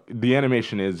 because, look, the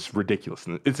animation is ridiculous.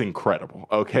 It's incredible,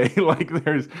 okay? Like,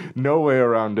 there's no way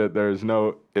around it. There's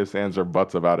no ifs, ands, or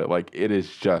buts about it. Like, it is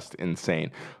just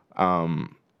insane.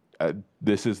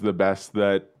 This is the best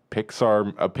that a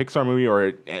Pixar movie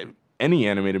or any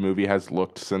animated movie has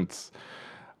looked since...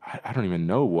 I don't even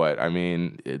know what. I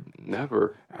mean,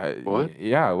 Never. What?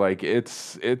 Yeah, like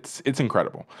it's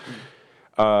incredible.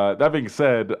 That being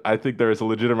said, I think there is a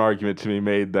legitimate argument to be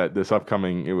made that this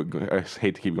upcoming, I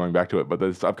hate to keep going back to it, but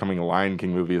this upcoming Lion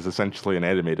King movie is essentially an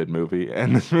animated movie,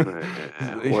 and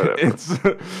Whatever. it's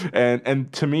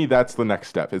and to me that's the next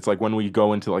step. It's like when we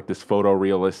go into like this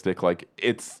photorealistic, like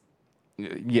it's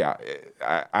yeah,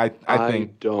 I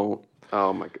think don't.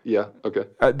 Oh my god. Yeah. Okay.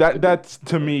 that's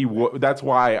to me. That's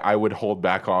why I would hold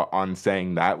back on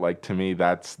saying that. Like to me,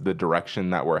 that's the direction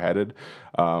that we're headed,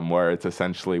 where it's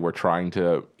essentially we're trying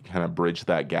to kind of bridge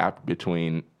that gap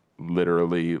between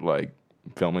literally like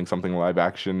filming something live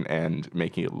action and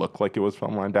making it look like it was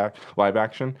filmed live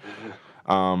action.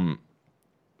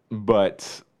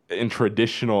 But in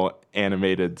traditional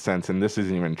animated sense, and this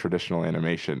isn't even traditional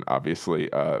animation, obviously,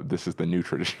 this is the new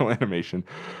traditional animation,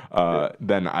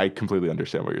 then I completely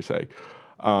understand what you're saying.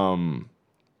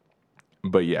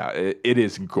 But yeah, it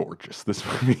is gorgeous. This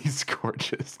movie is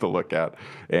gorgeous to look at,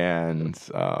 and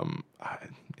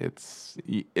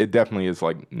it definitely is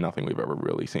like nothing we've ever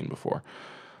really seen before.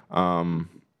 Are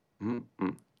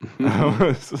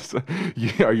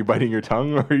you biting your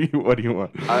tongue, or what do you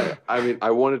want? I mean,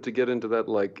 I wanted to get into that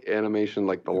like animation,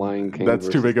 like the Lion King. That's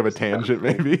too big of a tangent,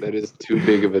 maybe. That is too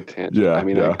big of a tangent. Yeah, I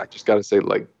mean, yeah. I just got to say,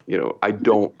 like, I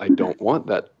don't want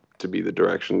that to be the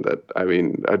direction that. I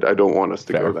mean, I don't want us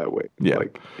to Fair. go that way. Yeah.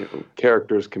 Like,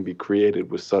 characters can be created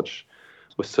with such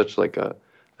like a.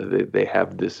 They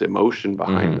have this emotion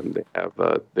behind them. They have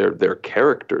they're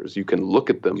characters. You can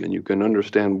look at them and you can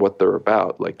understand what they're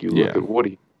about. Like you look at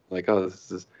Woody, like, oh,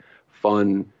 this is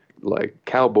fun, like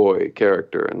cowboy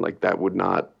character, and like that would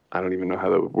not. I don't even know how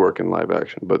that would work in live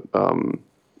action, but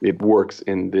it works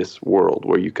in this world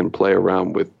where you can play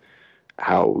around with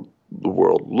how the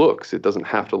world looks. It doesn't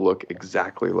have to look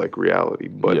exactly like reality,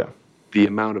 but the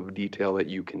amount of detail that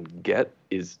you can get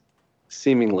is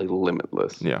seemingly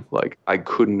limitless. Yeah. Like I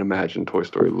couldn't imagine Toy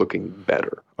Story looking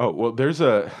better. Oh, well, there's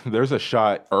a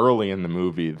shot early in the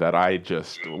movie that I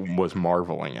just was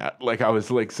marveling at. Like I was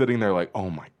like sitting there like, oh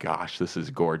my gosh, this is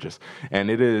gorgeous.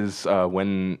 And it is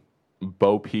when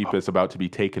Bo Peep is about to be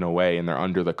taken away and they're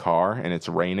under the car and it's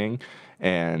raining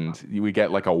and we get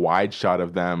like a wide shot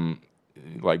of them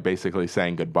like basically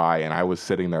saying goodbye, and I was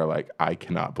sitting there like, I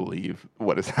cannot believe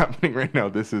what is happening right now.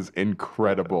 This is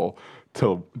incredible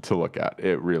to look at.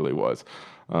 It really was.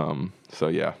 So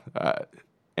yeah,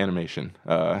 animation,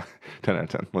 10 out of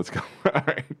 10. Let's go. All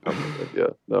right. Yeah,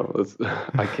 no,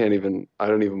 I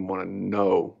don't even want to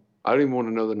know. I don't even want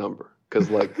to know the number because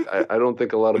like I don't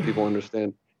think a lot of people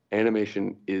understand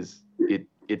animation is it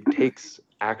takes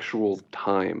actual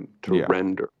time to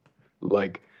render.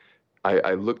 Like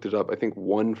I looked it up. I think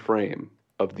one frame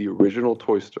of the original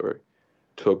Toy Story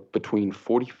took between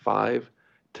 45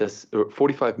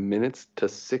 minutes to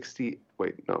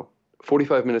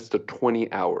 45 minutes to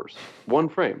 20 hours. One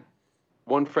frame.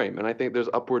 And I think there's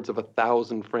upwards of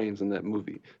 1,000 frames in that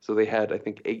movie. So they had, I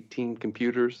think, 18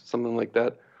 computers, something like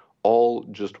that, all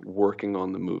just working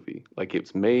on the movie. Like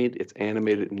it's made, it's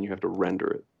animated, and you have to render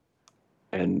it.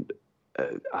 And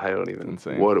I don't even.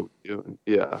 Insane. What are we doing?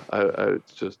 Yeah,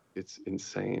 it's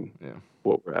insane. Yeah,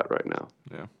 what we're at right now.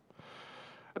 Yeah.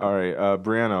 All right,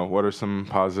 Brianna, what are some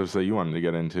positives that you wanted to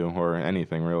get into, or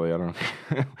anything really? I don't.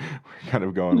 We're kind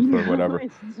of going for whatever.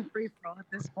 It's a free for all at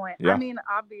this point. Yeah. I mean,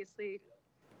 obviously,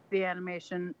 the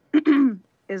animation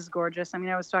is gorgeous. I mean,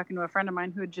 I was talking to a friend of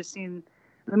mine who had just seen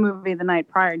the movie the night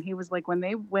prior, and he was like, when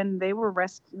they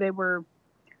were.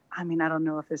 I mean, I don't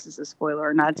know if this is a spoiler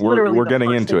or not. It's we're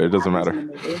getting into it. It doesn't matter.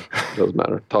 It doesn't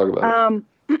matter. Talk about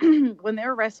it. When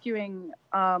they're rescuing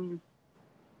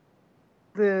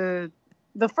the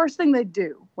first thing they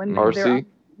do when RC,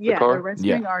 they're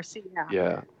rescuing RC.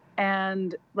 Yeah.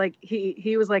 And like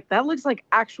he was like, that looks like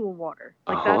actual water.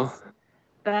 Like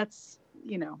that's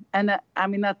and that, I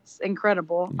mean that's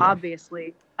incredible,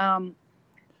 obviously. And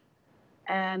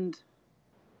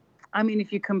I mean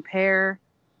if you compare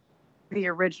the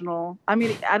original, I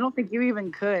mean I don't think you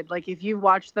even could. Like if you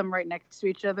watch them right next to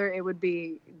each other, it would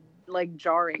be like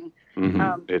jarring.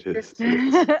 Mm-hmm. It is.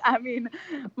 I mean,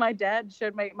 my dad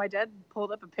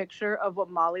pulled up a picture of what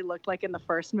Molly looked like in the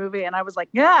first movie, and I was like,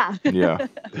 yeah.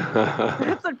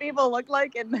 That's what people look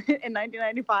like in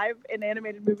 1995 in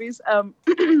animated movies.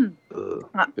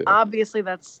 Obviously,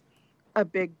 that's a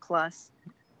big plus.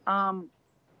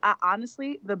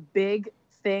 Honestly, the big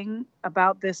thing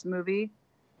about this movie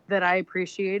that I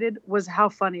appreciated was how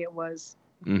funny it was.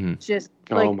 Mm-hmm. Just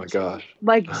like, oh my gosh,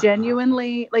 like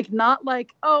genuinely, like not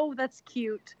like, oh that's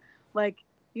cute, like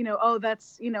oh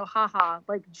that's haha,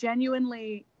 like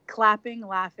genuinely clapping,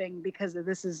 laughing because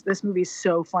this movie's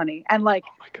so funny and like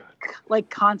Oh my god. like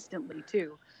constantly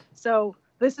too. So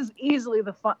this is easily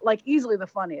the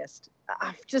funniest.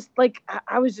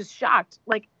 I was just shocked.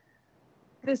 Like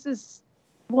this is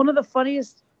one of the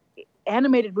funniest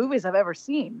animated movies I've ever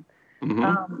seen.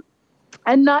 Mm-hmm.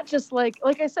 And not just like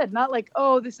I said, not like,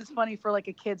 oh, this is funny for like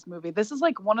a kid's movie. This is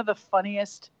like one of the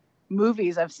funniest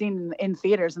movies I've seen in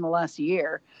theaters in the last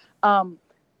year. And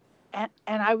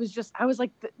I was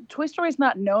like, Toy Story is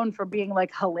not known for being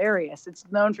like hilarious. It's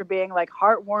known for being like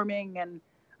heartwarming, and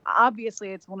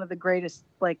obviously it's one of the greatest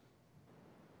like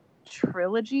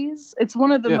trilogies. It's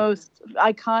one of the most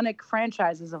iconic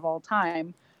franchises of all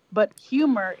time. But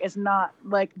humor is not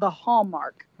like the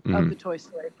hallmark of the Toy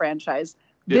Story franchise.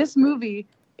 Yeah. This movie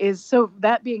is, so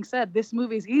that being said, this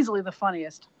movie is easily the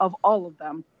funniest of all of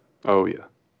them. Oh yeah.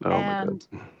 Oh and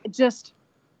my god. Just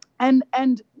and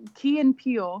Key and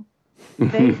Peele,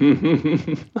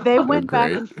 they went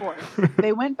back and forth.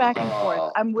 They went back and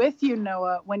forth. I'm with you,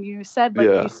 Noah, when you said like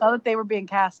you saw that they were being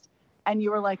cast and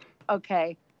you were like,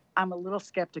 okay, I'm a little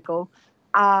skeptical.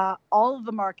 All of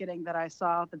the marketing that I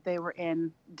saw that they were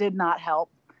in did not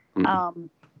help.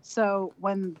 So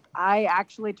when I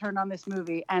actually turned on this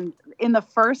movie, and in the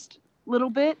first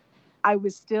little bit, I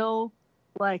was still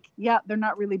like, yeah, they're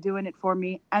not really doing it for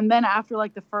me. And then after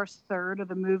like the first third of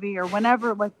the movie, or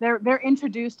whenever like they're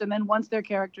introduced, and then once their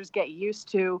characters get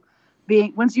used to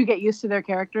once you get used to their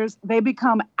characters, they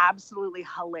become absolutely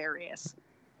hilarious.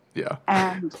 Yeah.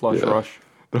 And Plush Rush.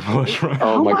 The Plush Rush.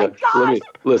 Oh my god. Let me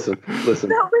listen.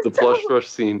 The Plush Rush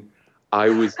scene. I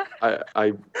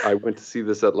went to see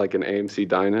this at like an AMC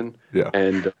dine-in. Yeah.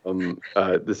 And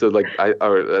this is like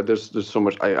there's so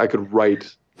much I could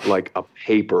write like a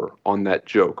paper on that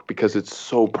joke because it's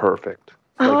so perfect.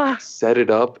 Like they set it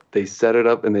up,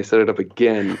 and they set it up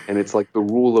again, and it's like the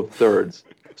rule of thirds.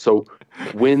 So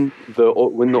when the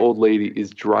old lady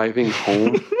is driving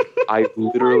home, I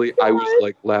was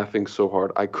like laughing so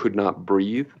hard I could not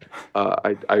breathe.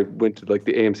 I went to like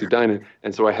the AMC dine-in,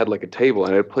 and so I had like a table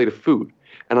and I had a plate of food,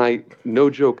 and I, no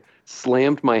joke,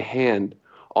 slammed my hand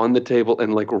on the table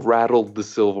and like rattled the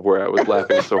silverware. I was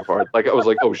laughing so hard, like I was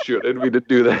like, oh shoot, I didn't mean to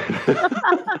do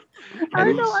that. I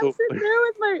don't know. I'm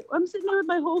sitting there with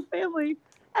my whole family,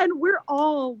 and we're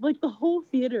all like, the whole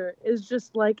theater is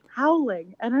just like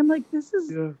howling, and I'm like, this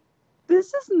is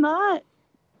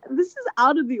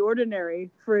out of the ordinary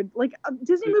for like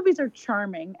Disney movies are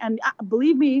charming, and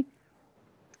believe me,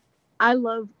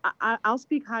 I'll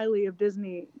speak highly of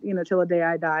Disney, till the day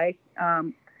I die,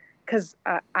 because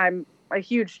I'm a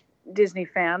huge Disney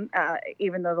fan,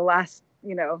 even though the last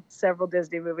several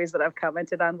Disney movies that I've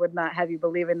commented on would not have you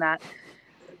believe in that.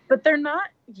 But they're not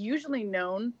usually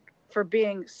known for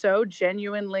being so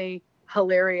genuinely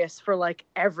hilarious for like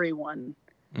everyone.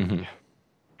 Mm-hmm.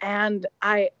 And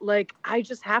I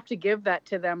just have to give that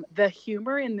to them. The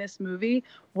humor in this movie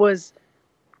was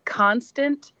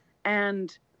constant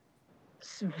and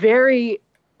very,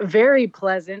 very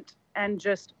pleasant, and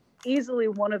just easily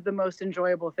one of the most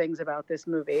enjoyable things about this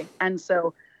movie. And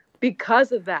so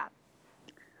because of that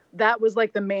was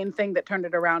like the main thing that turned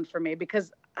it around for me,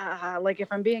 because like, if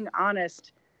I'm being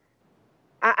honest,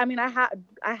 I mean, I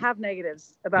have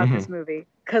negatives about this movie,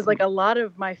 because like a lot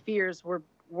of my fears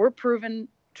were proven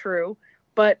true,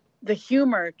 but the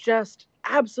humor just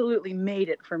absolutely made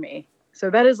it for me. So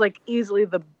that is like easily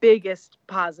the biggest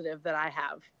positive that I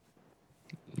have.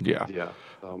 Yeah. Yeah.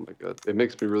 Oh my god. It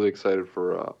makes me really excited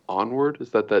for Onward. Is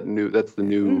that's the new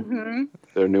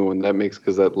their new one. That makes,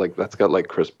 because that's got like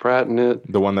Chris Pratt in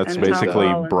it. The one that's And basically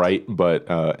Tom Holland. Bright, but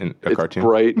in a cartoon.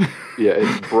 Bright. Yeah,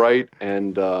 it's Bright,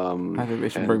 and I think they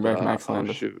should bring back Max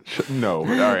Landis. Shoot. No. All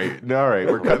right.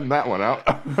 We're cutting that one out.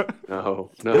 No.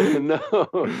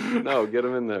 Get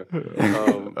him in there.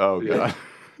 Oh yeah. god.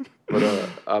 But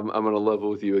I'm gonna level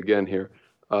with you again here.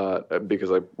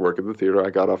 Because I work at the theater, I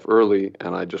got off early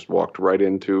and I just walked right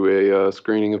into a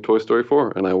screening of Toy Story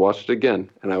 4, and I watched it again.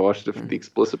 And I watched it for the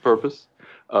explicit purpose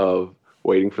of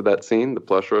waiting for that scene, the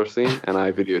Plush Rush scene, and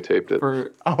I videotaped it.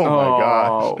 Oh my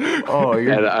gosh. Oh,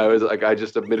 And I was like, I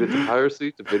just admitted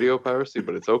to video piracy,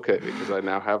 but it's okay because I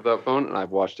now have that phone and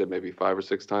I've watched it maybe 5 or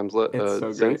 6 times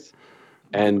since. Great.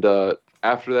 And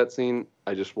after that scene,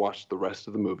 I just watched the rest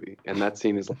of the movie, and that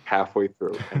scene is like halfway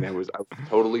through, and I was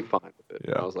totally fine with it.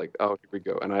 Yeah. I was like, oh, here we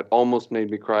go, and it almost made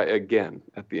me cry again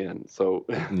at the end. So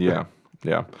Yeah.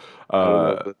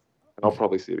 I'll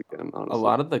probably see it again. Honestly, A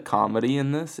lot of the comedy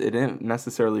in this, it didn't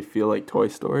necessarily feel like Toy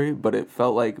Story, but it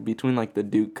felt like between like the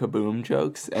Duke Kaboom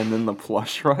jokes and then the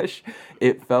Plush Rush,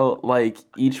 it felt like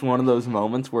each one of those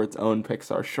moments were its own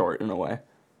Pixar short in a way.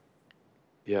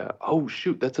 Yeah. Oh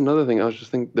shoot, that's another thing. I was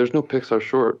just thinking. There's no Pixar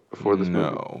short before this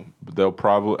movie. No, they'll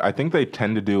probably. I think they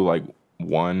tend to do like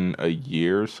one a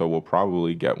year, so we'll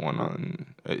probably get one on.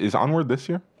 Is Onward this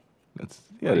year? Yeah,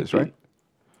 it Might is, be. right?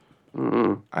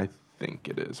 Mm. I think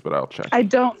it is, but I'll check. I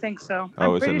don't think so.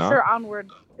 Oh, I'm is it pretty not? sure Onward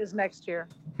is next year.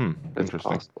 That's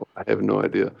Interesting. possible. I have no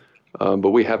idea.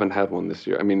 But we haven't had one this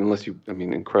year. I mean, unless you. I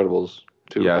mean, Incredibles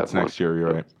 2 Yeah, had it's next year. You're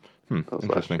but right. That was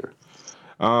last Interesting.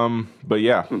 year. But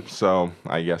yeah, so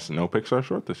I guess no Pixar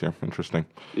short this year. Interesting.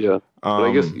 Yeah. But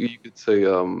I guess you could say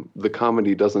the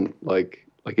comedy doesn't like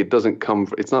it doesn't come.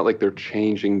 It's not like they're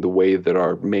changing the way that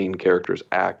our main characters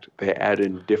act. They add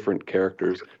in different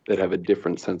characters that have a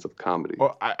different sense of comedy.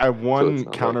 Well, I have So one it's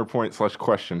not counterpoint slash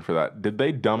question for that. Did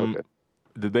they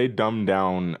dumb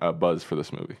down Buzz for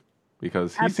this movie?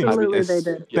 Because he Absolutely, seems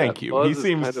they did. Thank Yeah, you. Buzz He is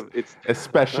seems kind of- it's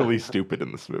especially stupid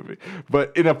in this movie.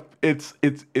 But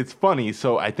it's funny,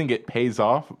 so I think it pays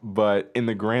off. But in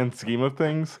the grand scheme of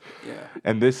things, Yeah.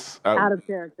 and this Out of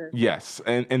character. yes,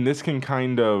 and this can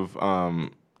kind of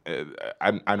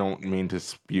I don't mean to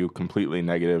spew completely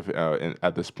negative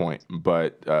at this point,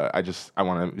 but I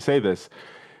want to say this.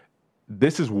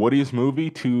 This is Woody's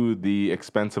movie to the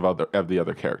expense of the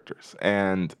other characters,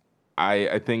 and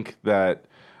I think that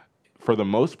for the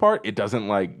most part, it doesn't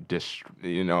like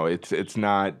it's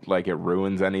not like it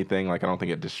ruins anything. Like I don't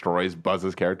think it destroys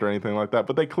Buzz's character or anything like that.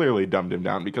 But they clearly dumbed him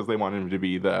down because they want him to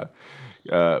be the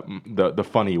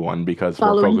funny one because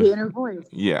Following we're the focused. inner voice.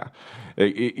 Yeah, Well,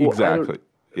 I don't- exactly.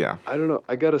 Yeah, I don't know.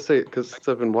 I gotta say it because since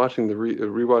I've been watching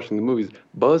rewatching the movies,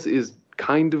 Buzz is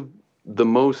kind of the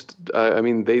most. I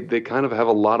mean, they kind of have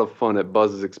a lot of fun at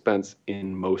Buzz's expense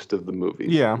in most of the movies.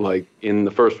 Yeah. Like in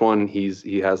the first one,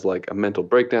 he has like a mental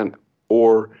breakdown,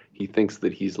 or he thinks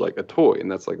that he's like a toy,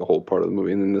 and that's like a whole part of the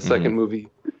movie. And in the second movie,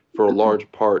 for a large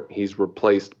part, he's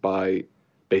replaced by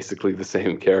basically the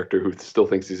same character who still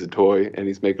thinks he's a toy, and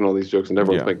he's making all these jokes, and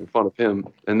everyone's Yeah. making fun of him.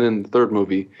 And then the third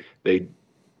movie, they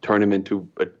turn him into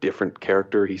a different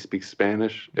character. He speaks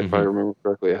Spanish, if I remember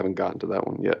correctly. I haven't gotten to that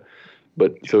one yet.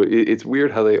 But so it's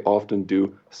weird how they often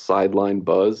do sideline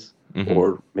Buzz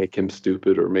or make him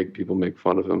stupid or make people make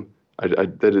fun of him.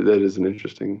 That is an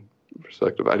interesting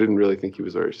perspective. I didn't really think he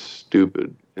was very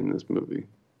stupid in this movie.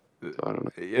 So I don't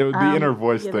know. the inner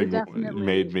voice yeah, they thing definitely-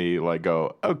 made me like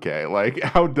go, okay, like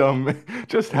how dumb,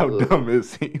 just how dumb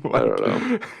is he? Like, don't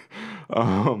know.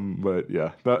 But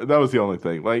yeah, that was the only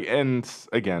thing. Like, and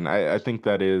again, I think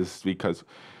that is because,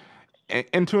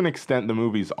 and to an extent, the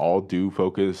movies all do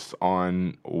focus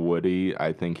on Woody.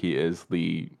 I think he is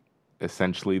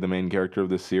essentially the main character of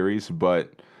this series,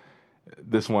 but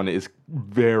this one is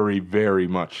very, very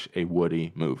much a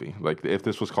Woody movie. Like if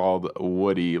this was called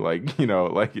Woody, like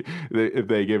like if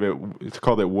they gave it's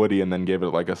called it Woody and then gave it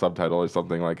like a subtitle or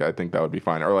something, like I think that would be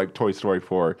fine. Or like Toy Story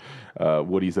 4,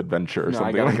 Woody's Adventure or No, I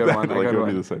something got a like good that. one. Like it would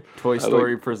be the same. Toy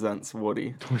Story presents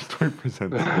Woody. Toy Story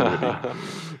presents Woody.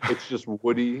 It's just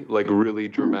Woody, like really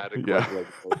dramatic, Yeah. like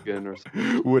Logan or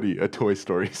something. Woody, a Toy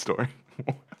Story story.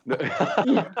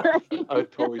 A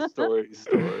Toy Story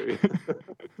story.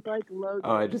 Like Logan.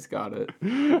 Oh, I just got it.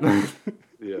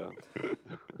 Yeah.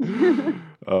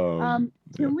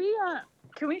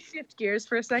 Can we shift gears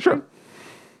for a second? Sure.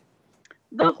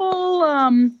 The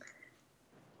whole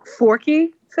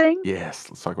Forky thing. Yes,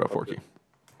 let's talk about Forky.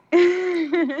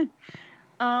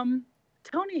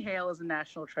 Tony Hale is a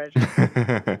national treasure.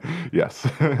 Yes,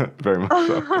 very much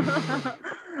so.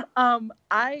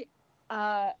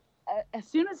 As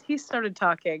soon as he started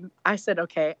talking, I said,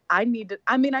 okay, I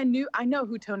know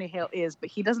who Tony Hale is, but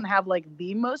he doesn't have like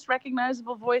the most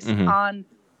recognizable voice on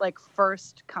like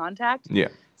first contact. Yeah.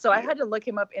 So I had to look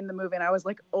him up in the movie, and I was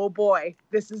like, oh boy,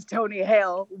 this is Tony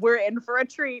Hale. We're in for a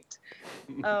treat.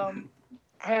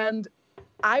 And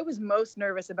I was most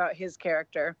nervous about his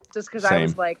character just because I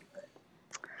was Same. like,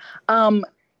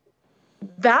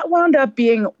 that wound up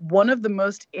being one of the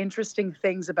most interesting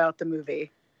things about the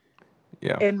movie.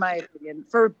 Yeah. In my opinion,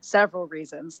 for several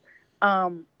reasons.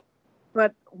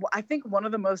 But I think one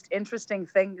of the most interesting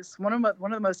things, one of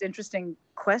the most interesting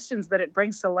questions that it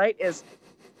brings to light is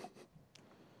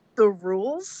the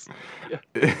rules.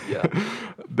 Yeah.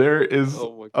 There is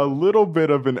Oh my a little bit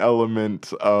of an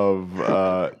element of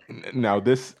now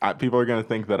this people are going to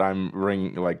think that I'm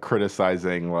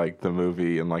criticizing like the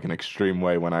movie in like an extreme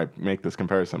way when I make this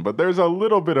comparison, but there's a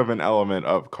little bit of an element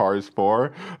of Cars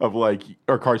 4 of like,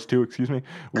 or Cars 2, excuse me,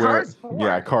 where Cars 4?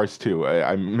 yeah, Cars 2,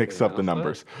 I mixed up the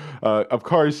announced numbers of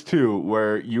Cars 2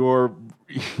 where you're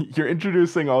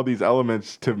introducing all these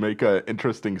elements to make an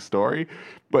interesting story,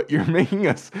 but you're making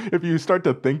us, if you start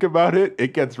to think about it,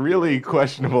 it gets really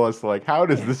questionable as to like, how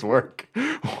does this work?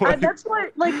 And that's why,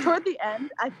 like, toward the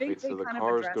end, I think Wait, they so the kind of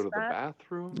cars addressed go to the that.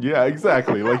 bathroom? Yeah,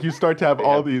 exactly. Like you start to have They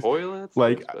all have these toilets?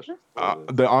 like They have special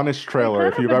toilets? the Honest Trailer.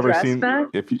 kind If of you've ever addressed seen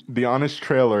that. the Honest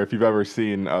Trailer, if you've ever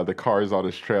seen the Cars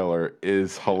Honest Trailer,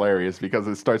 is hilarious because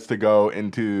it starts to go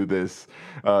into this.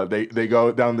 They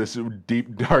go down this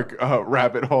deep dark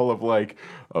rabbit hole of like,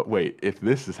 wait, if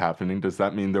this is happening, does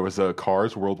that mean there was a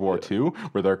Cars World War II?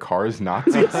 Were there cars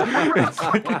Nazis? It's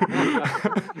like,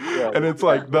 and it's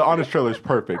like the Honest Trailer is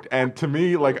perfect. And to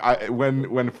me, like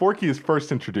when Forky is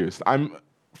first introduced,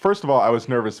 first of all, I was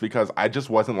nervous because I just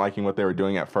wasn't liking what they were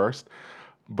doing at first.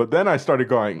 But then I started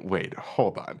going, wait,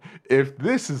 hold on. If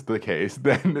this is the case,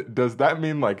 then does that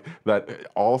mean like that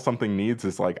all something needs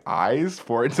is like eyes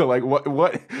for it to like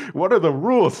what are the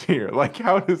rules here? Like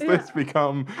how does this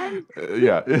become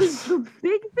The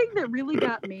big thing that really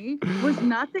got me was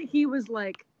not that he was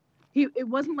like it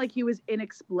wasn't like he was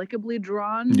inexplicably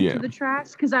drawn to the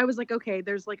trash, because I was like, okay,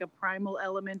 there's like a primal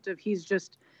element of he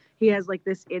has like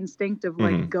this instinct of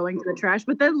like going to the trash.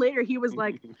 But then later he was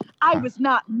like, I was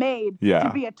not made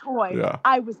to be a toy. Yeah.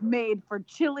 I was made for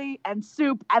chili and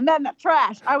soup and then the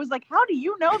trash. I was like, how do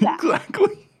you know that?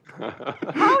 Exactly.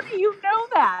 How do you know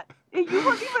that? You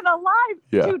weren't even alive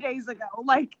 2 days ago.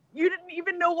 Like, you didn't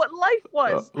even know what life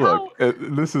was. Look,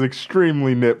 this is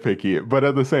extremely nitpicky, but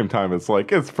at the same time, it's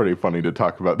like, it's pretty funny to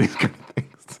talk about these kind of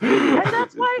things. And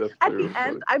that's why, at the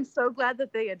end, I'm so glad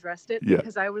that they addressed it,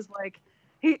 because I was like,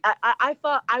 I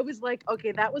thought, I was like,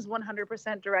 okay, that was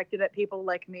 100% directed at people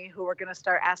like me who were going to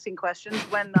start asking questions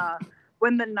when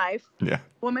the knife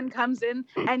woman comes in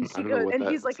and she goes, and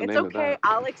he's like, it's okay,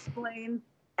 I'll explain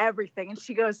everything. And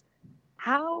she goes,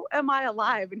 how am I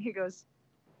alive? And he goes,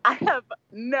 I have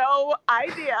no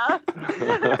idea.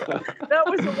 That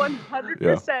was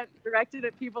 100% directed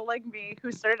at people like me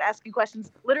who started asking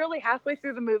questions. Literally halfway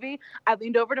through the movie, I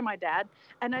leaned over to my dad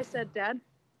and I said, Dad,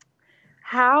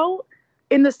 how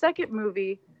in the second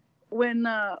movie, when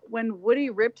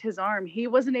Woody ripped his arm, he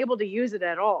wasn't able to use it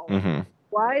at all. Mm-hmm.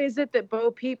 Why is it that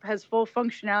Bo Peep has full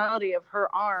functionality of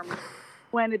her arm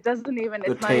when it's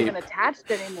not even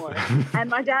attached anymore? And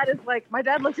my dad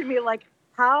looked at me like,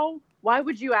 why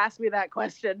would you ask me that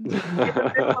question in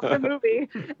the middle of the movie?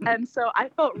 And so I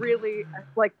felt really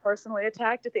like personally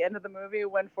attacked at the end of the movie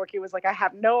when Forky was like, I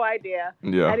have no idea.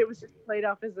 Yeah. And it was just played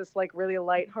off as this like really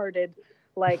lighthearted,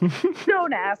 like,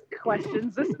 don't ask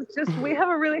questions. This is just, we have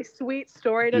a really sweet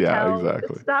story to tell. Exactly.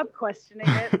 Just stop questioning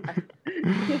it.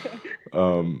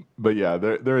 But yeah,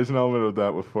 there is an element of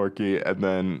that with Forky, and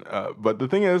then, but the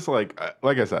thing is, like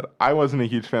I said, I wasn't a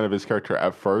huge fan of his character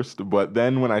at first, but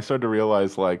then when I started to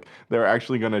realize, like, they're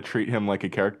actually going to treat him like a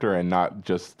character and not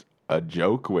just a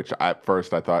joke, which at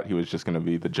first I thought he was just going to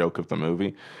be the joke of the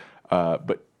movie,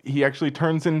 but he actually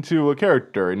turns into a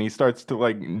character and he starts to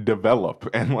like develop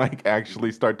and like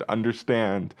actually start to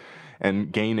understand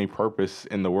and gain a purpose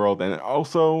in the world, and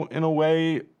also in a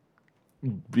way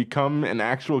become an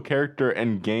actual character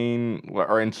and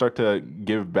start to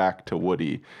give back to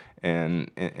Woody,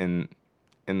 and in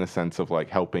the sense of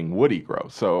like helping Woody grow.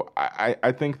 So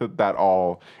I think that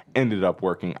all ended up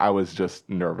working. I was just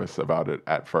nervous about it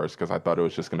at first because I thought he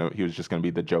was just gonna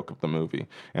be the joke of the movie,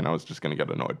 and I was just gonna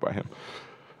get annoyed by him.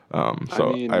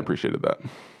 I appreciated that.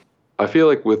 I feel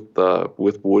like with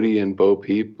Woody and Bo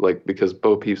Peep, like, because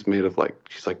Bo Peep's made of like,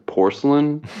 she's like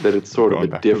porcelain, that it's sort of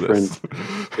a different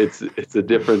it's a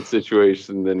different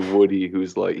situation than Woody,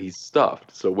 who's like, he's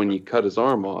stuffed. So when you cut his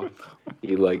arm off,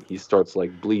 he starts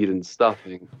like bleeding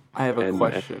stuffing. I have a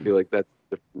question. I feel like that's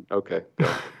different. Okay.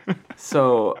 Go.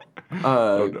 So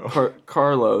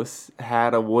Carlos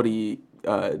had a Woody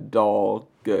doll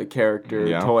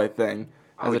character toy thing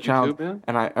as a child, too,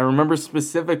 and I remember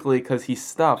specifically because he's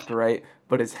stuffed, right?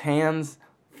 But his hands,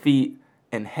 feet,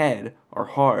 and head are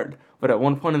hard. But at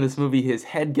one point in this movie, his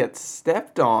head gets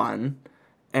stepped on,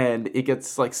 and it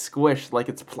gets like squished like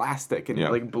it's plastic, and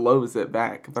it like blows it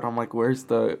back. But I'm like, where's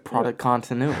the product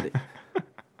continuity?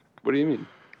 What do you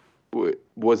mean?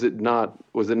 Was it not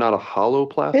a hollow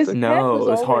plastic? His head was it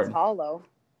was hard. Hollow.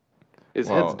 His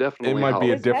head's definitely it might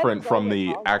hollow. be different from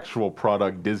the actual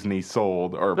product Disney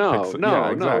sold or Pixar. No,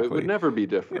 exactly. it would never be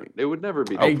different. It would never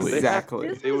be different. Exactly.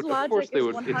 Of course they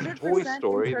would. It's Toy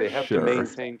Story. They have to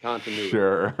maintain continuity.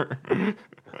 Sure.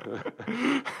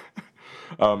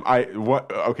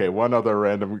 One other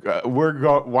random.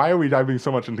 Why are we diving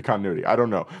so much into continuity? I don't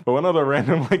know. But one other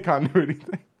random like continuity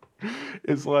thing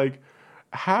is like,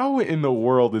 how in the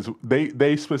world is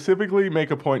they specifically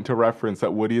make a point to reference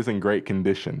that Woody is in great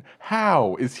condition.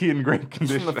 How is he in great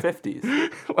condition? In the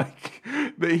 50s. Like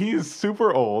he's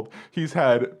super old. He's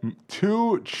had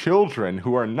 2 children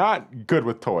who are not good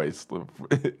with toys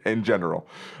in general.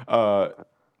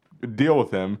 Deal with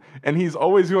him, and he's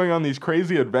always going on these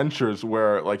crazy adventures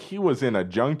where like he was in a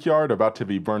junkyard about to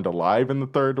be burned alive in the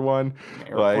 3rd one.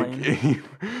 Like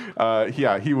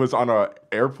he was on a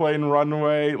airplane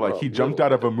runway, like he jumped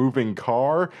out of a moving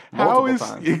car. How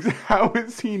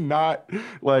is he not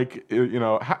like, you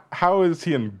know, how is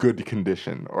he in good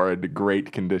condition or in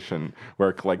great condition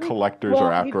where like collectors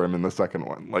are after him in the 2nd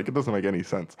one? Like it doesn't make any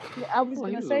sense. I was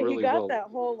gonna say he got that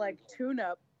whole like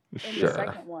tune-up in the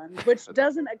 2nd one, which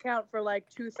doesn't account for like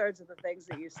 2/3 of the things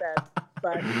that you said.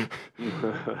 But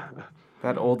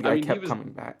that old guy kept coming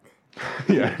back.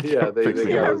 They got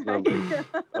his number.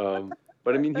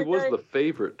 But I mean, he was the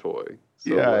favorite toy.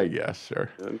 So, yeah, I guess, sure.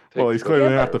 Well, he's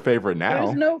clearly not the favorite now.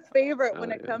 There's no favorite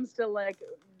when it comes to like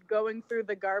going through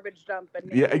the garbage dump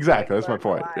and exactly. That's my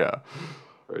point. Yeah.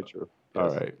 Very true. All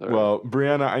right. Well,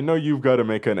 Brianna, I know you've got to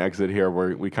make an exit here.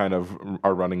 We kind of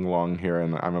are running long here,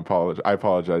 and I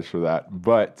apologize for that.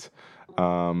 But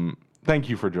thank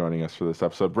you for joining us for this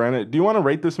episode. Brianna, do you want to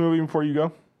rate this movie before you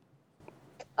go?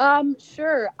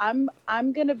 Sure. I'm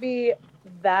gonna be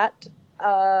that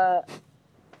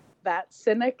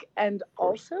cynic and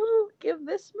also give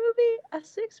this movie a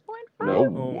 6.5.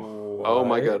 No. Oh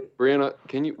my God, Brianna,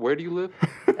 where do you live?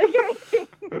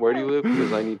 Where do you live?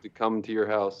 Because I need to come to your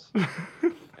house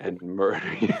and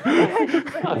murder you.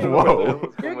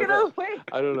 Whoa. You're gonna wait.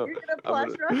 I don't know. You're gonna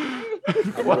plush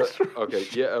rush me? Okay,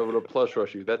 yeah, I'm gonna plush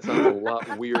rush you. That sounds a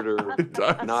lot weirder.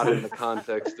 Not in the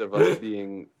context of us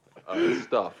being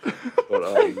stuffed, but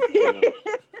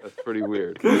that's pretty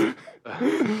weird.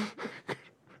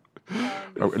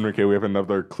 Enrique, we have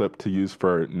another clip to use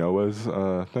for Noah's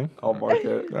thing. I'll mark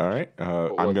it. All right.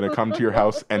 I'm going to come to your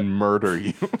house and murder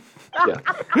you. Yeah.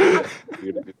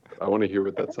 I want to hear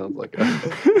what that sounds like. Yeah,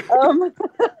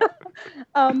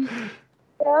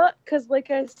 because like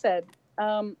I said,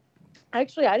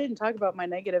 actually, I didn't talk about my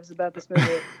negatives about this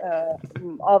movie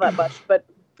all that much, but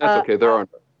that's okay. There aren't.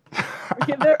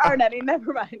 There aren't any.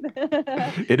 Never mind.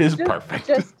 It is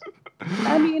perfect.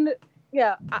 I mean,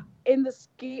 yeah. In this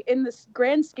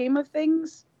grand scheme of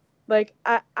things, like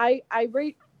I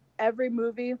rate every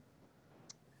movie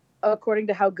according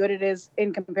to how good it is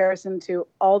in comparison to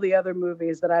all the other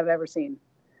movies that I've ever seen.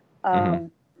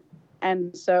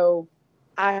 And so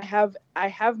I have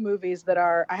movies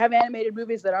I have animated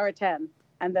movies that are a 10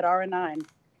 and that are a 9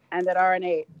 and that are an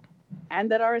 8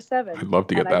 and that are a 7. I'd love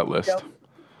to get that list.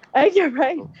 You're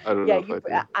right. I don't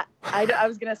know. I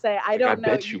was gonna say I don't know.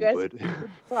 Bet you guys would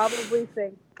probably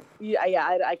think.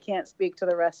 I can't speak to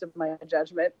the rest of my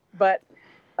judgment, but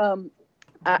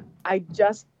I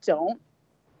just don't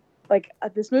like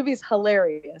this movie's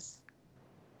hilarious,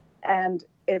 and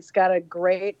it's got a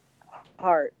great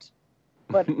heart,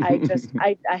 but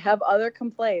I have other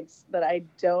complaints that I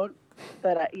still,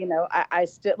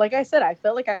 like I said, I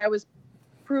felt like I was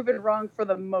proven wrong for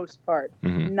the most part,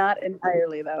 not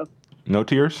entirely though. No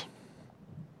tears?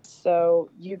 So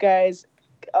you guys,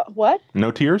 what? No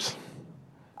tears?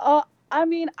 I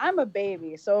mean, I'm a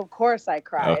baby, so of course I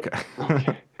cried.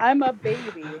 Okay. I'm a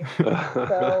baby,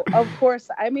 so of course.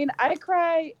 I mean, I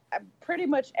cry pretty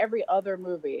much every other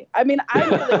movie. I mean, I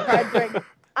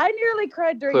nearly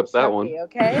cried during Clip that Chucky, one.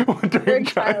 Okay? during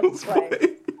Child's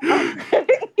Play.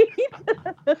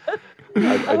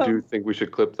 I do think we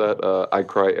should clip that. I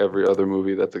cry every other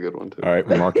movie. That's a good one too. All right,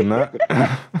 we're marking that.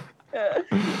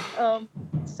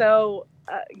 So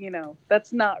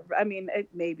that's not. I mean,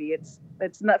 maybe it's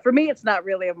not for me. It's not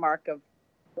really a mark of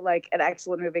like an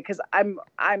excellent movie because I'm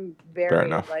very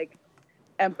like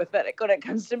empathetic when it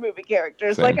comes to movie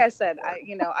characters. Same. Like I said,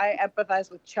 I empathize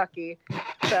with Chucky.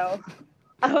 So,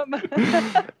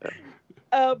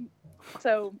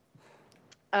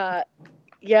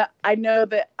 yeah, I know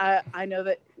that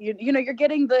you're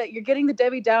getting the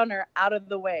Debbie Downer out of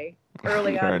the way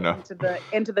early on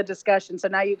into the discussion. So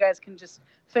now you guys can just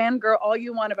fangirl all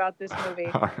you want about this movie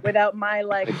without my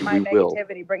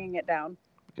negativity bringing it down.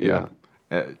 Yeah.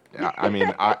 I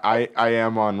mean, I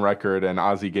am on record, and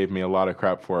Ozzy gave me a lot of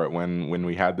crap for it when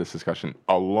we had this discussion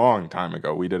a long time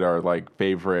ago. We did our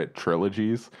favorite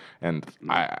trilogies, and we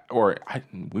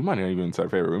might not even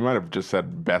said favorite. We might have just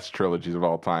said best trilogies of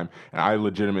all time. And I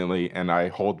legitimately, and I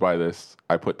hold by this,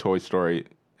 I put Toy Story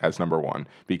as number 1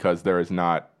 because there is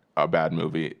not a bad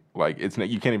movie. Like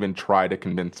you can't even try to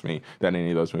convince me that any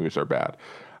of those movies are bad.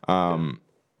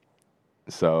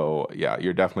 So yeah,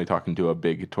 you're definitely talking to a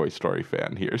big Toy Story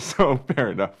fan here. So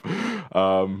fair enough.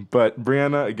 But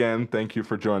Brianna, again, thank you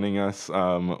for joining us.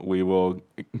 We will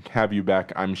have you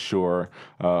back, I'm sure.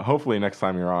 Hopefully next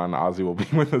time you're on, Ozzy will be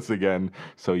with us again,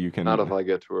 so you can. Not if I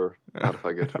get to her. Not if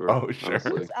I get to her. Oh, sure.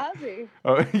 Who's Ozzy?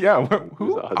 Oh yeah.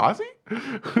 Who? Ozzy?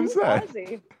 Who's that?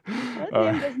 Ozzy? That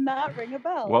name does not ring a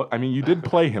bell. Well, I mean, you did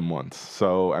play him once,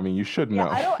 so I mean, you should know.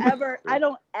 I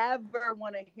don't ever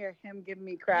want to hear him give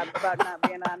me crap about not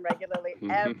being on regularly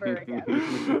ever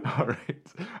again. All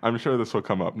right. I'm sure this will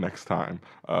come up next time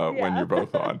when you're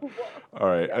both on. All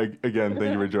right. Again,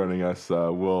 thank you for joining us.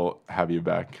 We'll have you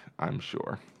back, I'm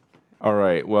sure. All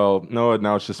right. Well, Noah,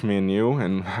 now it's just me and you,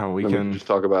 and we can just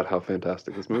talk about how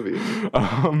fantastic this movie is.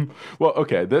 Well,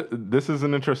 okay. This is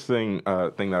an interesting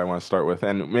thing that I want to start with,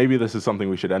 and maybe this is something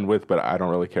we should end with, but I don't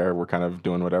really care. We're kind of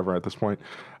doing whatever at this point.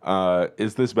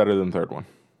 Is this better than the third one?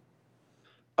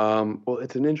 Well,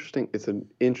 it's an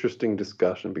interesting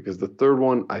discussion, because the third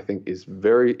one, I think, is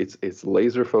it's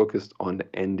laser focused on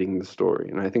ending the story,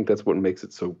 and I think that's what makes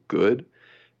it so good.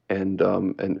 And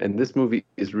this movie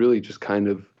is really just kind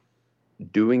of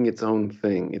doing its own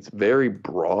thing. It's very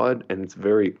broad and it's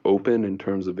very open in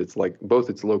terms of its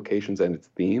both its locations and its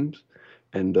themes.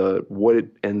 And what it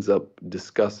ends up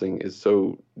discussing is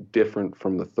so different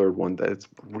from the third one that it's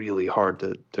really hard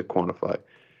to quantify.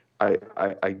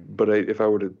 But if I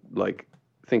were to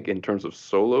think in terms of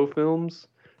solo films,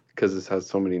 because this has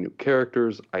so many new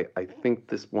characters, I think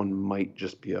this one might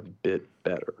just be a bit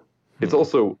better. It's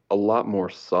also a lot more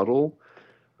subtle.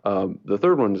 The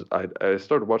third one, I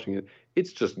started watching it.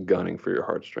 It's just gunning for your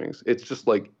heartstrings. It's just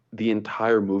like the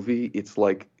entire movie. It's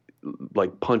like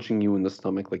punching you in the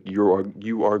stomach. Like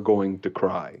you are going to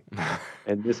cry.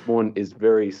 And this one is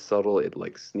very subtle. It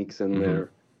sneaks in there,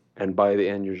 and by the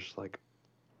end, you're just like,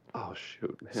 oh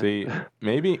shoot, man. See,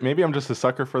 maybe I'm just a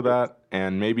sucker for that,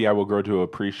 and maybe I will grow to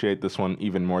appreciate this one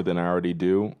even more than I already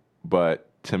do. But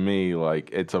to me,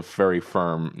 it's a very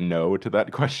firm no to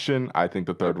that question. I think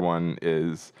the third one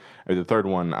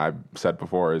I've said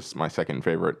before is my second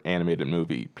favorite animated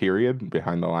movie, period,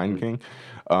 behind The Lion King.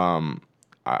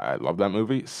 I love that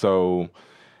movie. So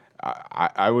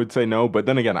I would say no, but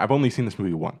then again, I've only seen this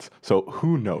movie once. So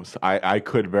who knows? I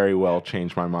could very well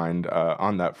change my mind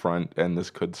on that front, and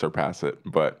this could surpass it.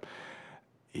 But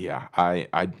yeah,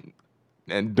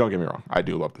 and don't get me wrong, I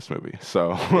do love this movie.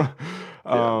 So,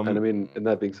 and I mean, and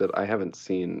that being said, I haven't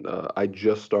seen. I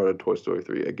just started Toy Story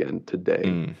 3 again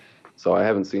today, so I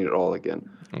haven't seen it all again.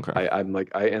 Okay. I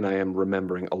am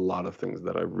remembering a lot of things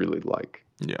that I really like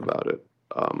about it.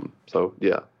 So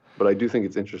yeah, but I do think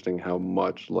it's interesting how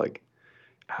much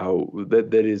how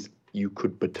that is, you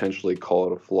could potentially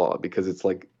call it a flaw, because it's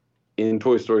in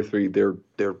Toy Story 3 they're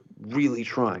really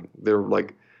trying. They're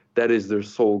that is their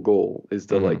sole goal, is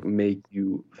to make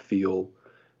you feel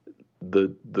the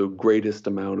greatest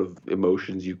amount of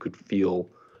emotions you could feel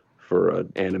for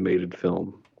an animated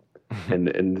film. And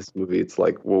in this movie, it's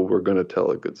well, we're going to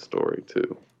tell a good story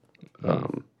too.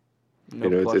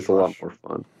 It's a lot more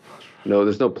fun. No,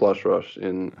 there's no plush rush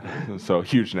in. So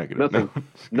huge negative.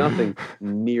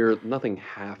 Nothing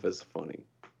half as funny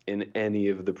in any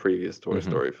of the previous Toy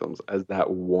Story films as that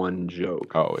one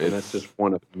joke. Oh, and that's just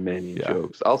one of many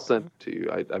jokes. I'll send it to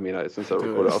you. Since I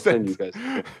recorded, I'll send you guys.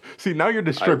 See, now you're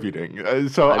distributing.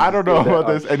 I don't know about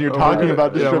this, and you're talking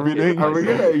about distributing.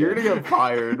 You're gonna get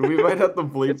fired. We might have to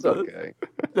bleep. It's okay.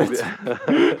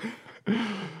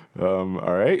 All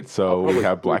right, so we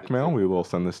have blackmail. We will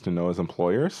send this to Noah's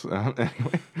employers.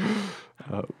 Anyway.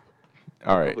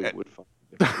 All right.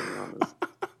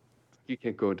 You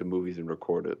can't go into movies and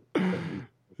record it.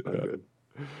 It's not good.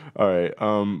 All right.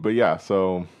 But yeah,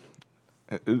 so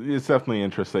it's definitely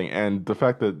interesting. And the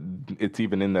fact that it's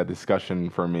even in that discussion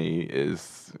for me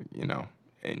is,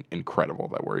 incredible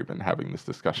that we're even having this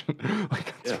discussion.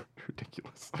 That's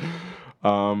ridiculous.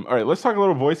 All right, let's talk a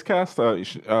little voice cast.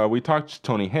 We talked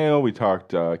Tony Hale, we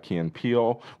talked Key and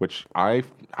Peele, which I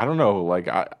don't know,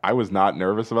 I was not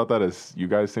nervous about that as you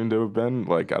guys seem to have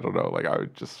been. I don't know, I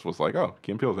just was oh,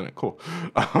 Key and Peele's in it, cool.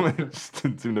 It just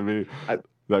didn't seem to be that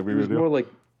big of a deal. More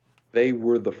they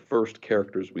were the first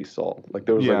characters we saw.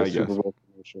 There was a Super Bowl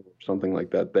commercial or something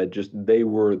like that just they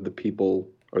were the people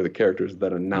or the characters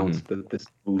that announced that this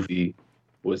movie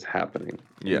was happening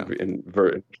in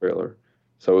the trailer.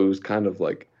 So it was kind of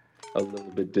a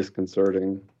little bit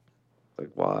disconcerting.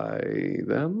 Why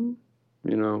them? I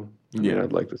mean,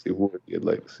 I'd like to see who you'd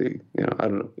like to see. I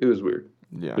don't know. It was weird.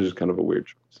 Yeah. It was just kind of a weird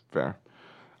choice. Fair.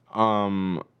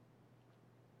 All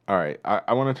right.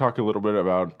 I want to talk a little bit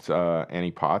about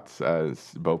Annie Potts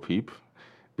as Bo Peep,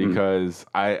 because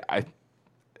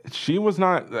she was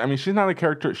not. I mean, she's not a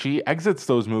character. She exits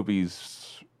those movies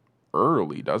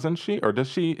early, doesn't she? Or does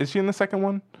she? Is she in the second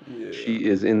one? Yeah. She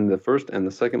is in the first and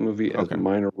the second movie as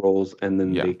minor roles, and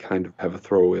then they kind of have a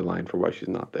throwaway line for why she's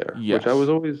not there. Yes. Which I was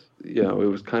always, it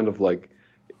was kind of like,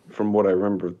 from what I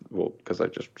remember, well, because I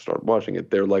just started watching it,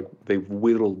 they've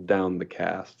whittled down the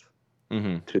cast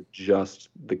to just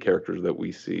the characters that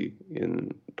we see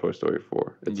in Toy Story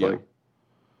 4. It's like,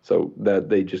 so that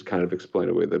they just kind of explain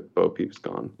away that Bo Peep's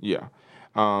gone. Yeah.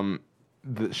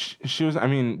 She was, I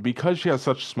mean, because she has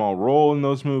such a small role in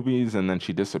those movies, and then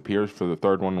she disappears for the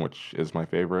third one, which is my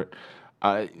favorite.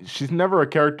 She's never a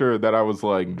character that I was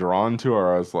like drawn to,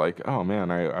 or I was like, oh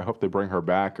man, I hope they bring her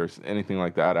back or anything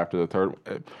like that after the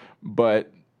third.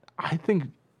 But I think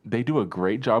they do a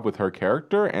great job with her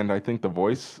character, and I think the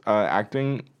voice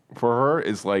acting for her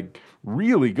is like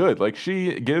really good. Like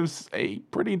she gives a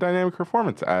pretty dynamic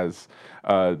performance as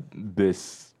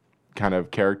this kind of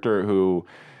character who.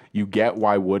 You get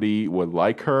why Woody would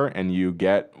like her, and you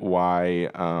get why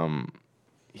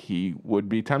he would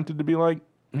be tempted to be like,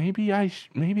 maybe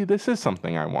this is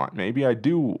something I want. Maybe I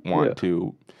do want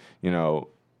to,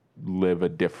 live a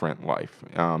different life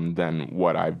than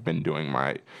what I've been doing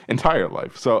my entire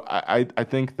life. So I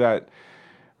think that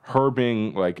her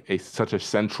being like such a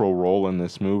central role in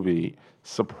this movie,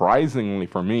 surprisingly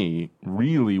for me,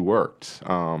 really worked.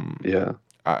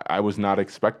 I was not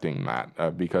expecting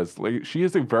that because she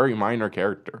is a very minor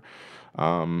character.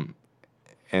 And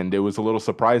it was a little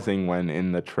surprising when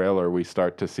in the trailer we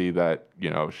start to see that,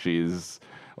 she's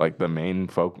like the main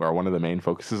or one of the main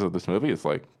focuses of this movie. It's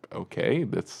like, okay,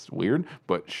 that's weird,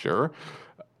 but sure.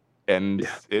 And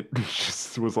it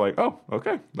just was like, oh,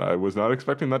 okay. I was not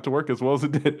expecting that to work as well as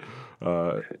it did.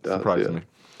 It surprised me.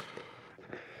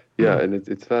 Yeah, and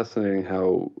it's fascinating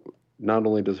how not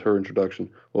only does her introduction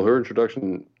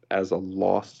as a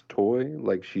lost toy,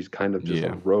 like she's kind of just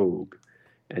a rogue,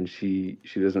 and she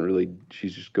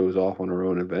just goes off on her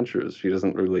own adventures. She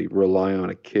doesn't really rely on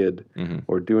a kid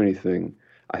or do anything.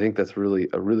 I think that's really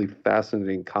a really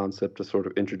fascinating concept to sort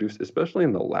of introduce, especially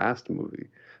in the last movie.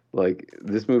 Like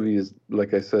this movie is,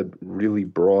 like I said, really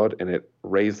broad, and it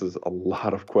raises a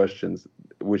lot of questions,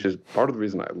 which is part of the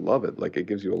reason I love it. Like it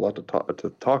gives you a lot to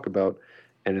talk about.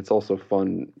 And it's also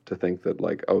fun to think that,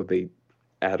 like, oh, they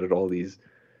added all these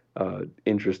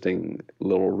interesting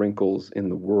little wrinkles in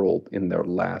the world in their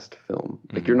last film.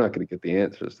 Like, you're not going to get the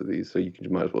answers to these, so you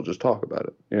might as well just talk about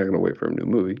it. You're not going to wait for a new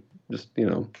movie. Just,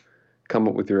 come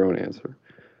up with your own answer.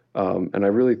 And I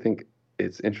really think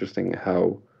it's interesting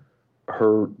how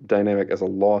her dynamic as a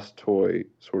lost toy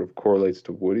sort of correlates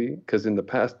to Woody, because in the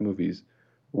past movies,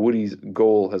 Woody's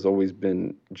goal has always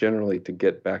been generally to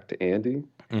get back to Andy.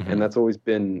 And that's always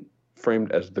been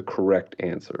framed as the correct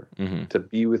answer, to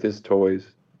be with his toys,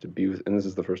 and this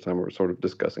is the first time we're sort of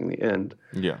discussing the end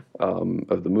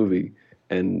of the movie.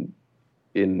 And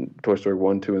in Toy Story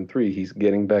 1, 2, and 3, he's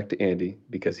getting back to Andy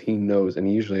because he knows,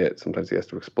 and sometimes he has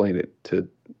to explain it to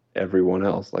everyone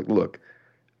else. Like, look,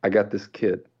 I got this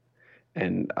kid,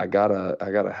 and I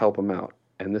gotta help him out.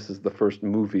 And this is the first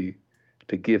movie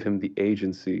to give him the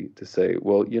agency to say,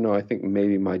 well, I think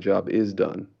maybe my job is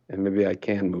done. And maybe I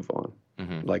can move on,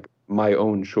 like my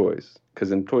own choice.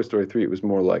 Because in Toy Story 3, it was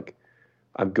more like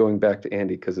I'm going back to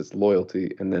Andy because it's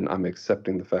loyalty, and then I'm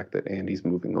accepting the fact that Andy's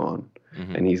moving on,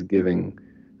 and he's giving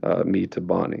me to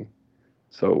Bonnie.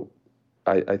 So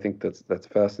I think that's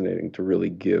fascinating to really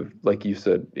give, like you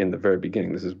said in the very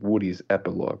beginning, this is Woody's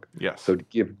epilogue. Yes. So to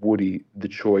give Woody the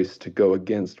choice to go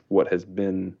against what has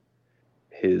been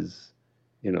his,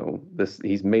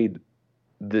 he's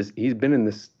been in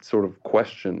this sort of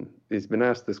question. He's been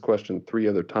asked this question 3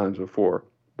 other times before.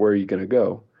 Where are you going to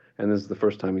go? And this is the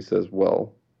first time he says,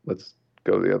 well, let's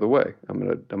go the other way. I'm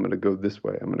going to go this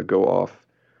way. I'm going to go off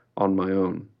on my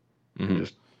own and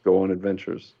just go on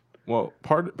adventures. Well,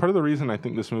 part of the reason I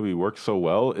think this movie works so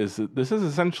well is that this is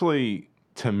essentially,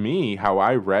 to me, how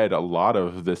I read a lot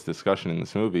of this discussion in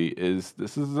this movie is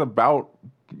this is about,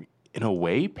 in a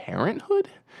way, parenthood.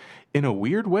 In a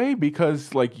weird way,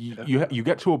 because like you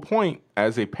get to a point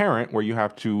as a parent where you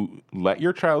have to let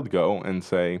your child go and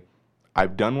say,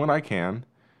 I've done what I can.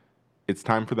 It's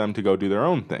time for them to go do their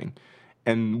own thing.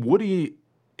 And Woody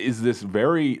is this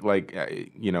very, like,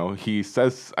 he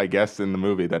says, I guess, in the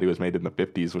movie that he was made in the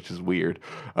 50s, which is weird.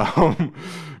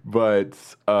 But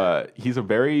he's a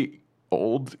very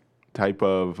old type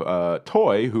of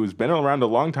toy who's been around a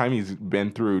long time. He's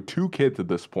been through 2 kids at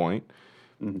this point.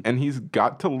 And he's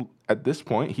got to, at this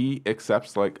point, he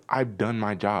accepts, like, I've done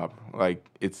my job. Like,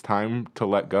 it's time to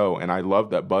let go. And I love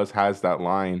that Buzz has that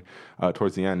line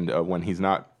towards the end when he's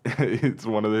not, it's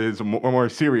one of his more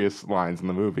serious lines in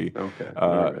the movie. Okay.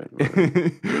 Right.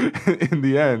 In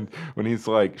the end, when he's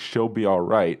like, she'll be all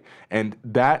right. And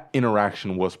that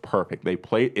interaction was perfect.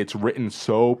 It's written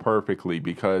so perfectly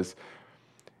because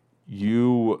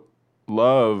you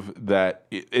love that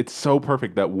it's so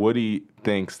perfect that Woody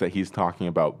thinks that he's talking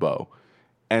about Bo,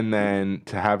 and then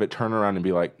to have it turn around and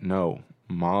be like, no,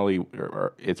 Molly,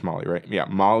 or it's Molly, right? Yeah,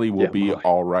 Molly will be Molly.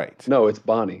 all right. No, it's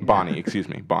Bonnie. Bonnie, excuse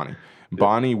me, Bonnie.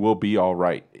 Bonnie will be all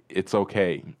right. It's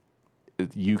okay.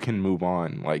 You can move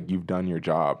on. Like, you've done your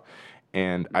job.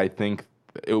 And I think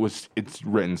it's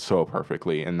written so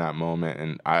perfectly in that moment,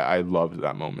 and I loved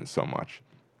that moment so much.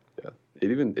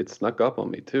 It snuck up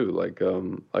on me too.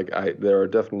 There are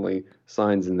definitely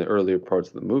signs in the earlier parts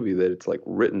of the movie that it's like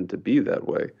written to be that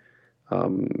way.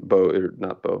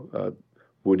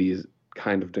 Woody's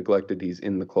kind of neglected. He's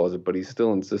in the closet, but he's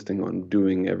still insisting on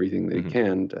doing everything that he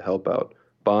can to help out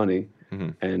Bonnie.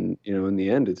 And in the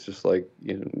end, it's just like,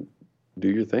 do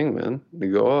your thing, man.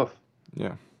 You go off.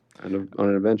 Yeah. On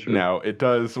an adventure. Now, it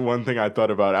does. One thing I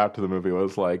thought about after the movie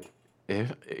was like,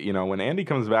 if when Andy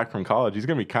comes back from college, he's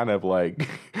gonna be kind of like,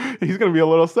 he's gonna be a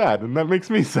little sad, and that makes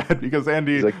me sad because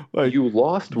Andy, like you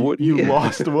lost Woody. You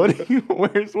lost Woody.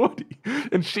 Where's Woody?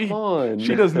 And she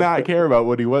does not care about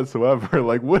Woody whatsoever.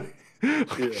 Like Woody.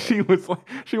 She was like,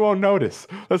 she won't notice.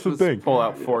 That's the thing. Pull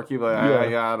out Forky, like, I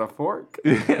got a fork.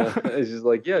 Yeah. It's just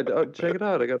like, check it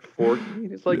out. I got Forky.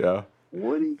 It's like,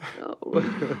 Woody, no.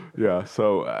 Yeah,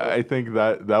 so I think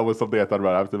that was something I thought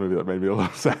about after the movie that made me a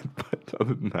little sad. But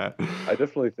other than that, I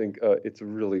definitely think it's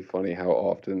really funny how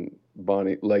often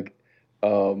Bonnie,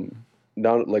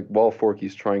 while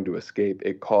Forky's trying to escape,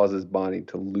 it causes Bonnie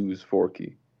to lose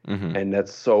Forky, and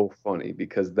that's so funny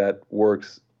because that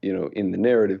works, in the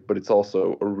narrative, but it's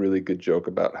also a really good joke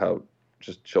about how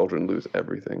just children lose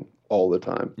everything all the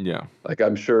time. Yeah. Like,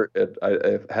 I'm sure if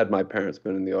had my parents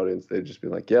been in the audience, they'd just be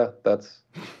like, yeah, that's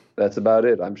about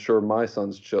it. I'm sure my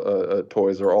son's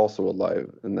toys are also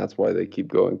alive, and that's why they keep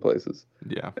going places.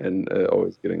 Yeah. And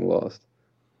always getting lost.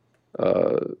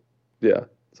 Yeah.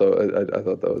 So I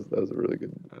thought that was a really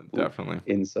good definitely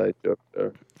inside joke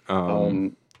there.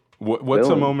 What's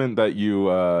a moment that you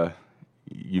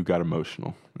got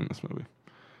emotional in this movie?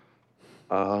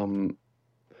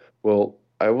 Well,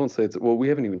 I won't say we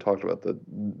haven't even talked about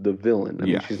the villain. I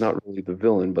mean, she's not really the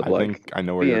villain, but I think I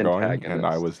know where you're going, and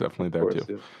I was definitely there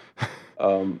too.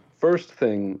 First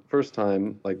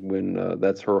time, like when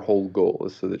that's her whole goal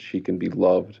is so that she can be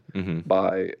loved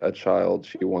by a child.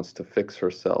 She wants to fix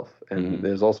herself, and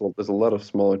there's a lot of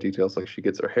smaller details, like she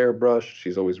gets her hair brushed.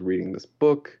 She's always reading this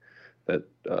book that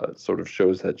sort of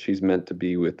shows that she's meant to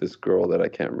be with this girl that I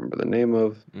can't remember the name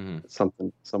of. Some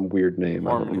weird name.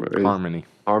 Harmony. I don't remember.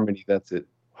 Harmony. That's it.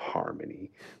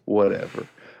 Harmony. Whatever.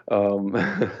 So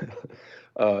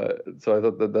I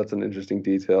thought that's an interesting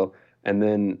detail. And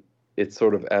then it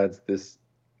sort of adds this.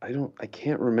 I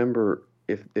can't remember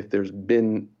if there's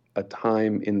been a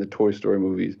time in the Toy Story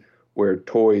movies where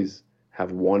toys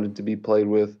have wanted to be played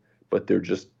with, but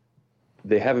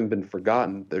they haven't been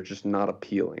forgotten. They're just not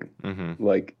appealing.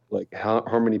 Like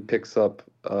Harmony picks up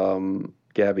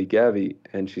Gabby,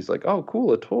 and she's like, "Oh,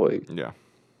 cool, a toy." Yeah.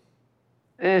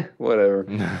 Whatever.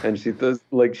 And she does,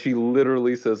 she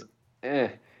literally says, "Eh."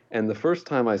 And the first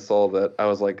time I saw that, I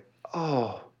was like,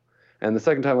 "Oh." And the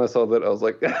second time I saw that, I was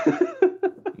like,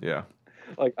 yeah.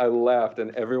 Like, I laughed,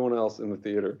 and everyone else in the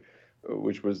theater,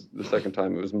 which was the second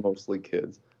time, it was mostly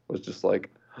kids, was just like.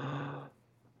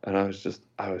 And I was just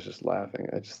laughing.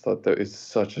 I just thought that it's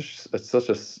such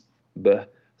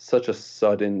a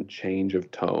sudden change of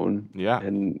tone. Yeah.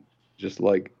 And just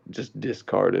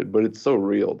discarded, but it's so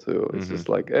real too. It's just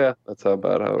like, that's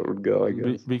about how it would go, I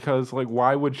guess. Because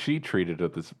why would she treat it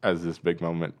as this big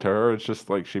moment? To her, it's just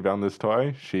like she found this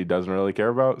toy she doesn't really care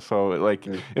about. So it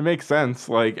makes sense.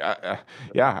 I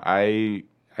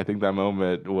think that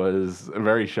moment was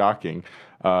very shocking.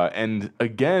 And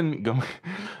again,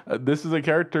 this is a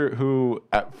character who,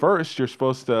 at first, you're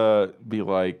supposed to be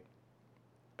like,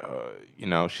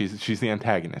 she's the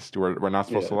antagonist. We're not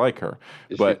supposed to like her.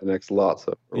 But she's the next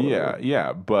Lotso.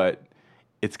 Yeah. But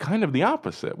it's kind of the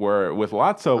opposite. Where with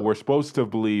Lotso, we're supposed to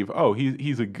believe, oh,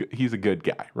 he's a good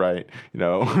guy, right?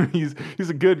 He's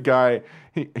a good guy.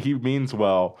 He means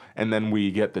well, and then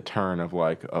we get the turn of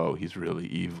like, oh, he's really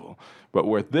evil. But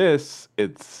with this,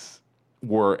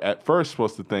 we're at first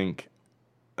supposed to think,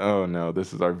 oh no,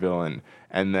 this is our villain.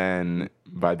 And then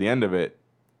by the end of it,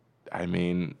 I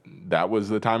mean, that was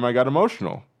the time I got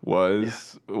emotional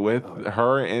was with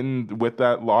her and with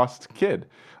that lost kid.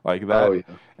 Like that. Oh, yeah.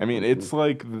 I mean, it's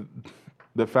like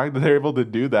the fact that they're able to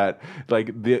do that.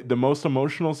 Like the most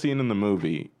emotional scene in the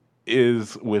movie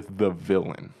is with the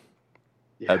villain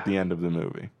at the end of the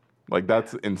movie. Like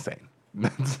that's insane.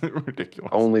 That's ridiculous.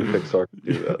 Only Pixar can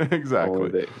do that.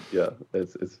 Exactly.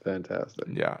 It's fantastic.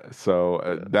 Yeah.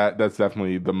 So that's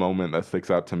definitely the moment that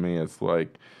sticks out to me. It's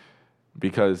like,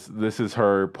 because this is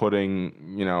her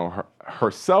putting,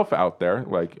 herself out there,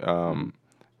 like,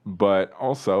 but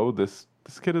also this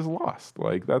kid is lost.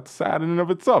 Like that's sad in and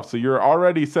of itself. So you're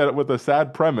already set with a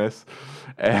sad premise,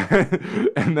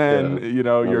 and then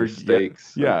you're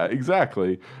stakes. Yeah,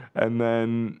 exactly. And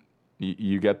then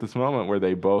you get this moment where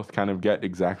they both kind of get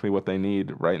exactly what they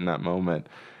need right in that moment.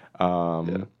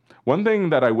 One thing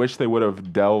that I wish they would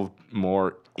have delved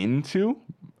more into,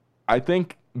 I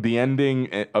think the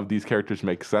ending of these characters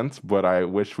makes sense, but I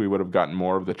wish we would have gotten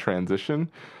more of the transition.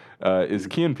 Is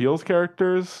Key and Peele's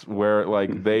characters, where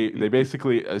like they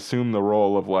basically assume the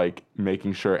role of like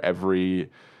making sure every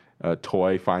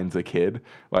toy finds a kid.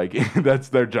 Like that's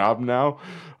their job now.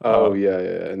 And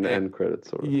the end credits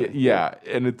sort of thing. Yeah,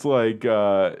 and it's like,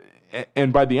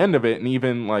 and by the end of it, and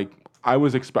even like I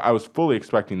was fully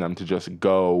expecting them to just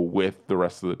go with the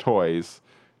rest of the toys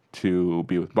to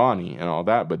be with Bonnie and all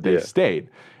that, but they stayed.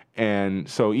 And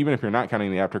so even if you're not counting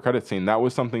the after credit scene, that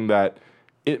was something that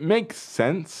it makes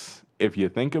sense if you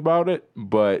think about it,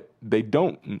 but they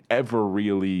don't ever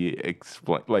really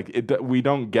explain. Like we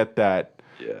don't get that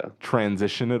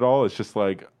transition at all. It's just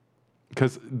like,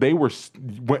 because they were,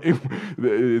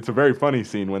 it's a very funny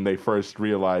scene when they first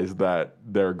realize that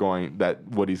that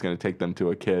Woody's going to take them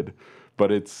to a kid,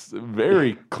 but it's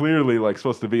very clearly like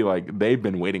supposed to be like they've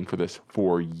been waiting for this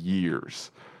for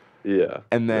years. Yeah.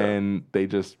 And then they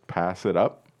just pass it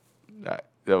up.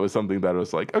 That was something that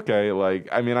was like, okay, like,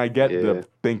 I mean, I get the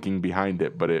thinking behind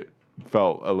it, but it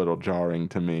felt a little jarring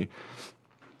to me.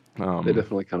 They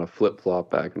definitely kind of flip-flop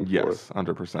back and forth. Yes,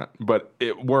 100%. But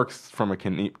it works from a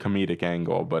comedic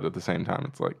angle, but at the same time,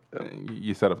 it's like,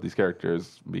 you set up these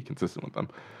characters, be consistent with them.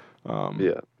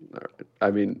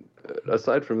 I mean,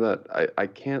 aside from that, I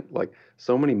can't, like,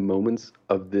 so many moments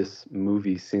of this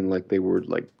movie seem like they were,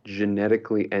 like,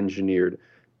 genetically engineered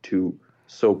to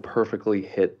so perfectly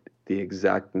hit the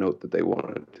exact note that they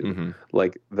wanted to. Mm-hmm.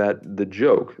 Like, the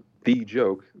joke,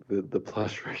 the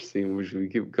plush rush scene, which we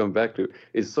keep coming back to,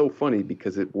 is so funny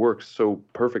because it works so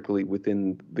perfectly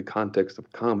within the context of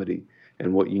comedy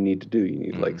and what you need to do. You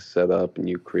need, like, set up, and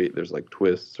there's, like,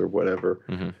 twists or whatever.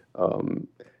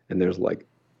 And there's like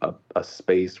a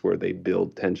space where they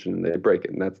build tension and they break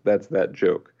it, and that's that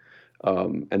joke.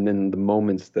 And then the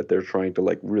moments that they're trying to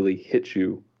like really hit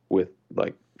you with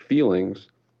like feelings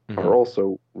are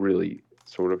also really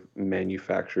sort of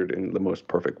manufactured in the most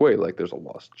perfect way. Like there's a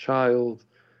lost child.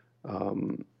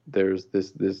 There's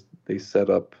this they set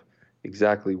up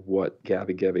exactly what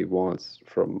Gabby wants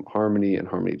from Harmony, and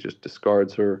Harmony just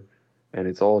discards her, and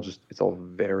it's all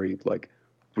very like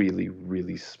really,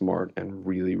 really smart and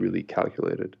really, really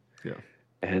calculated. Yeah.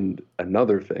 And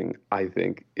another thing I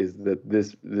think is that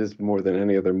this more than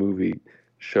any other movie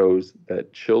shows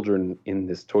that children in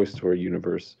this Toy Story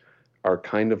universe are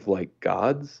kind of like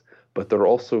gods, but they're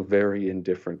also very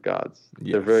indifferent gods.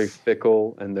 Yes. They're very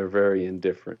fickle and they're very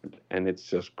indifferent, and it's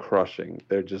just crushing.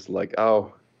 They're just like,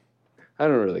 oh, I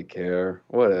don't really care.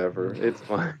 Whatever, it's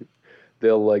fine.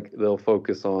 They'll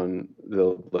focus on,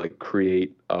 they'll like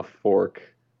create a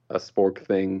spork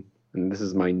thing, and this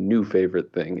is my new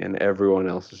favorite thing, and everyone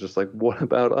else is just like, what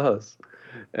about us?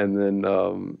 And then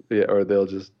or they'll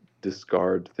just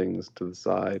discard things to the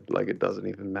side like it doesn't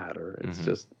even matter. It's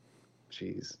just,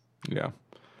 geez. Yeah,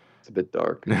 it's a bit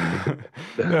dark.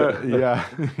 A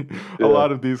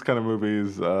lot of these kind of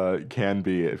movies can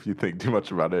be, if you think too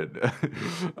much about it.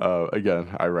 Again,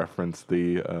 I referenced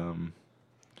the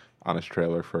Honest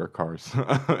trailer for Cars.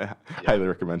 Highly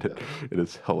recommend it. It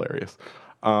is hilarious.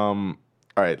 All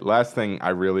right, last thing I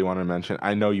really want to mention.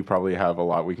 I know you probably have a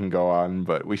lot we can go on,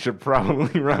 but we should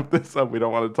probably wrap this up. We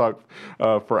don't want to talk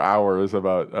for hours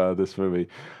about this movie,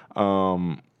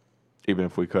 even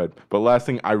if we could. But last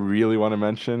thing I really want to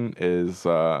mention is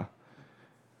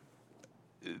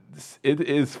it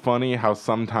is funny how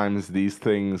sometimes these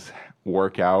things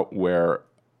work out where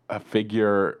a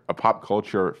pop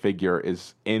culture figure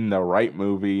is in the right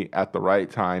movie at the right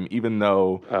time, even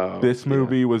though this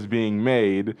movie was being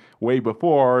made way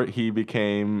before he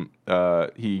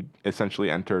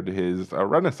essentially entered his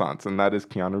renaissance, and that is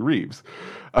Keanu Reeves.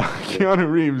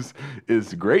 Keanu Reeves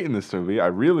is great in this movie. I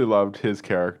really loved his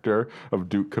character of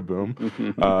Duke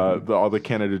Kaboom. All the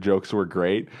Canada jokes were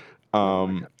great.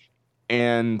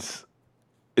 And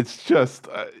it's just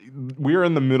we're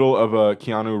in the middle of a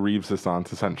Keanu Reeves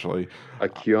renaissance, essentially. A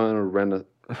Keanu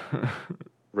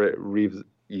Reeves.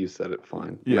 You said it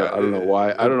fine. Yeah, I don't know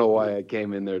why. I don't know why I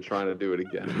came in there trying to do it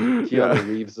again. Keanu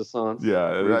Reeves renaissance.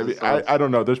 Yeah, I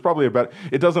don't know. There's probably a better.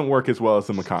 It doesn't work as well as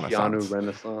the McConaissance. Keanu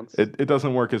Renaissance. It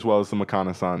doesn't work as well as the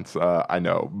McConaissance. I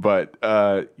know, but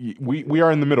we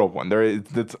are in the middle of one.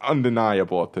 It's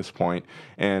undeniable at this point.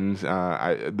 And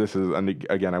this is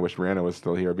again. I wish Brianna was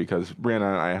still here because Brianna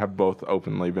and I have both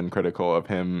openly been critical of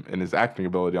him and his acting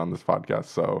ability on this podcast.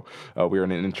 So we're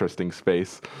in an interesting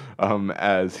space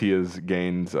as he has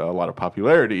gained a lot of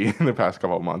popularity in the past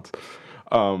couple of months.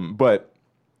 But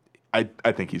I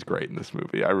think he's great in this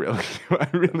movie. I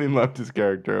really loved his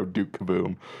character of Duke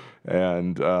Kaboom.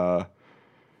 And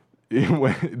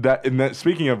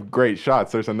speaking of great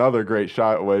shots, there's another great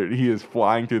shot where he is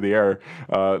flying through the air.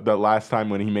 That last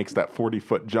time when he makes that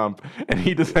 40-foot jump and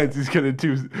he decides he's gonna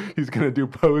do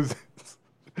poses.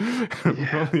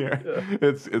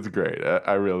 It's great.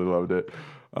 I really loved it.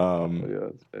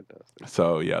 It's fantastic.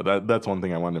 So yeah, that's one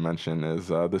thing I wanted to mention is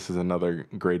this is another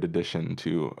great addition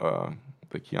to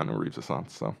the Keanu Reeves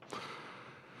renaissance. So,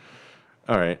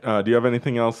 all right, do you have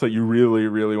anything else that you really,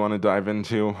 really want to dive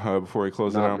into before we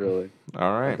close it out? Not really.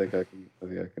 All right. I think I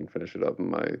can finish it up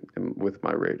with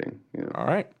my rating. Yeah. All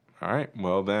right.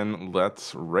 Well then,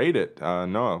 let's rate it.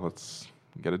 Noah, let's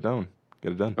get it done.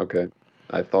 Okay.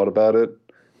 I thought about it.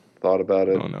 Oh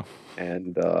no.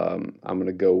 And I'm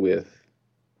gonna go with.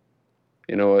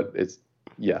 You know what? It's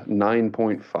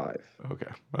 9.5.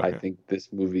 Okay. I think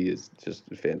this movie is just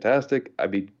fantastic. I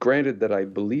mean, granted that I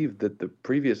believe that the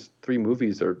previous 3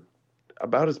 movies are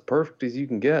about as perfect as you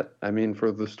can get. I mean,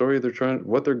 for the story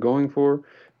what they're going for,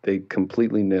 they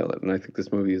completely nail it. And I think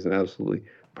this movie is an absolutely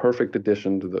perfect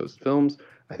addition to those films.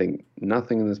 I think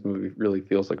nothing in this movie really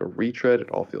feels like a retread.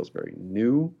 It all feels very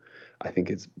new. I think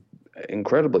it's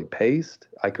incredibly paced.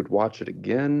 I could watch it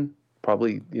again.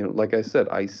 Probably, like I said,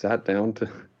 I sat down to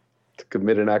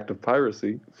commit an act of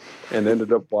piracy and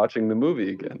ended up watching the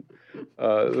movie again.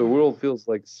 The world feels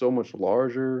like so much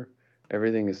larger.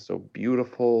 Everything is so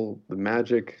beautiful. The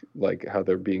magic, like how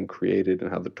they're being created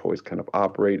and how the toys kind of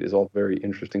operate is all very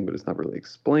interesting, but it's not really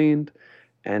explained.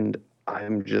 And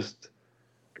I'm just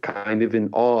kind of in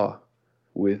awe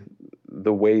with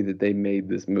the way that they made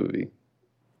this movie.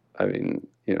 I mean,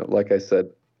 like I said,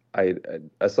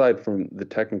 aside from the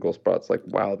technical spots, like,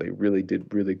 wow, they really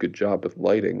did really good job with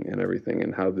lighting and everything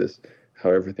and how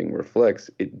everything reflects.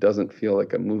 It doesn't feel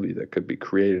like a movie that could be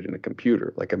created in a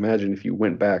computer. Like, imagine if you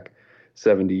went back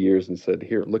 70 years and said,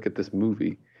 here, look at this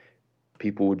movie.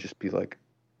 People would just be like,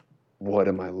 what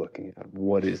am I looking at?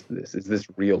 What is this? Is this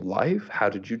real life? How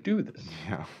did you do this?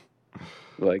 Yeah.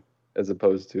 Like, as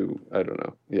opposed to, I don't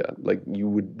know. Yeah. Like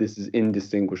this is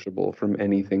indistinguishable from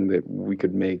anything that we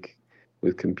could make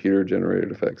with computer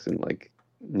generated effects in like,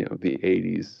 the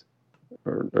 80s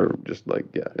or just like,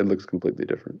 yeah, it looks completely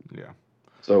different. Yeah.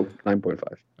 So 9.5.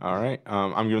 All right.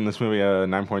 I'm giving this movie a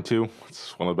 9.2.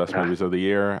 It's one of the best movies of the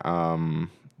year. And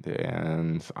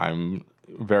I'm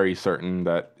very certain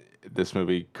that this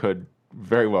movie could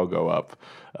very well go up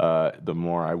the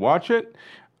more I watch it.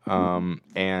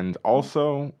 And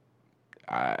also,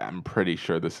 I'm pretty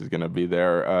sure this is going to be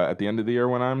there at the end of the year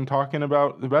when I'm talking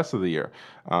about the best of the year.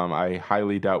 I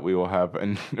highly doubt we will have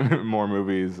more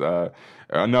movies,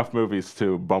 enough movies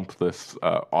to bump this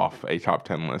off a top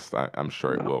 10 list. I'm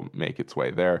sure it will make its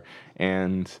way there.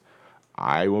 And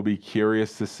I will be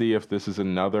curious to see if this is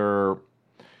another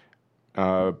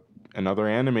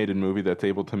animated movie that's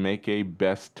able to make a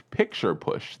best picture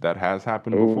push. That has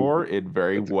happened before. It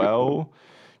very well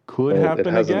could happen again.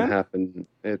 It hasn't happened.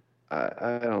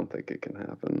 I don't think it can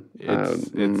happen.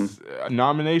 It's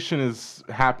nomination has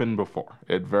happened before.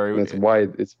 It's why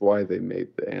they made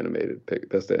the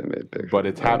best animated picture. But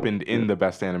it's happened in the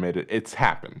best animated. It's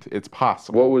happened. It's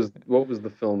possible. What was the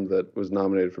film that was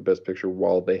nominated for best picture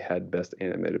while they had best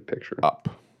animated picture? Up.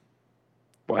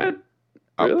 What?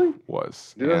 Really? Up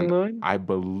was. 2009? I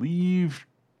believe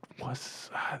I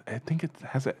think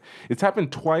it's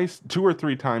happened twice, 2 or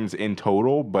 3 times in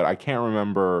total, but I can't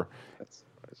remember.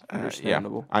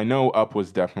 Understandable. Yeah, I know Up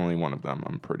was definitely one of them.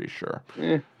 I'm pretty sure.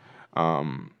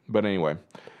 But anyway,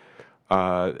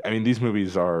 I mean, these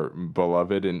movies are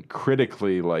beloved and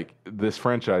critically, like, this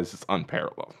franchise is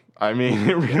unparalleled. I mean,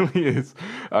 it really is.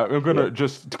 I'm gonna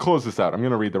just to close this out. I'm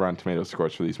gonna read the Rotten Tomatoes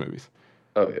scores for these movies.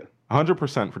 Oh yeah.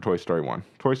 100% for Toy Story 1.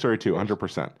 Toy Story 2,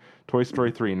 100%. Toy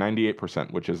Story 3,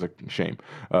 98%, which is a shame.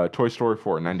 Toy Story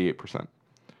 4, 98%.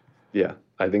 Yeah,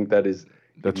 I think that's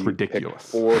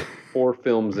ridiculous. Four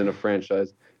films in a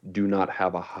franchise do not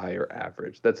have a higher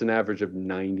average. That's an average of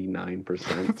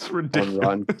 99% It's ridiculous. on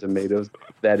Rotten Tomatoes.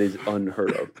 That is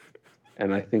unheard of.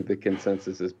 And I think the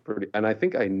consensus is pretty. And I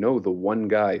think I know the one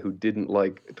guy who didn't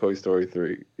like Toy Story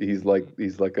 3. He's like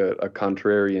a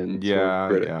contrarian. Yeah,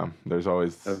 critic. yeah. There's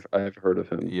always. I've heard of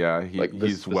him. Yeah,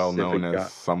 he's well known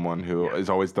as someone who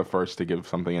is always the first to give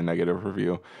something a negative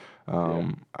review.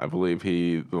 I believe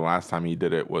the last time he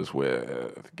did it was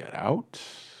with Get Out,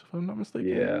 if I'm not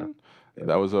mistaken. Yeah.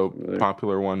 That was a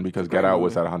popular one because Get Out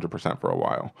was at 100% for a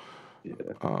while. Yeah.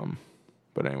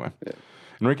 But anyway. Yeah.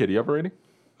 Enrique, do you have a rating?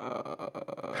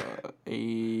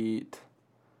 8.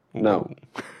 No.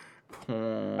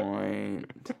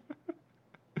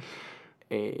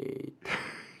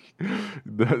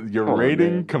 0.8. Your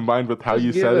rating combined with how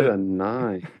you said it. Give it a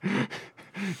 9.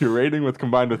 Your rating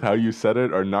combined with how you said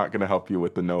it are not going to help you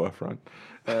with the Noah front.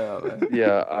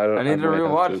 Yeah, I need to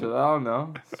rewatch it. I don't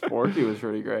know. Sporky was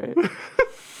pretty great.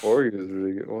 Sporky was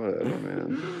really good. Whatever,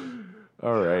 man.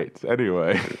 All right.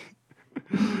 Anyway.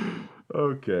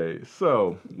 Okay,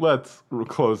 so let's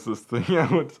close this thing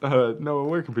out. Noah,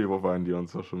 where can people find you on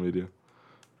social media?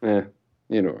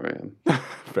 You know where I am.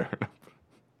 Fair enough.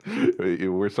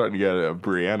 We're starting to get a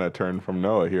Brianna turn from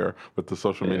Noah here with the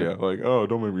social media. Like, oh,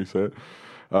 don't make me say it.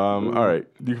 All right.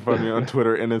 You can find me on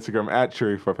Twitter and Instagram at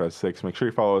Cherry456. Make sure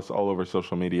you follow us all over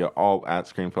social media, all at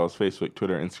Screenfellas, Facebook,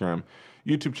 Twitter, Instagram,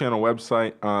 YouTube channel,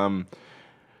 website.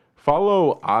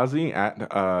 Follow Ozzy at,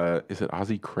 is it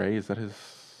Ozzy Cray? Is that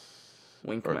his...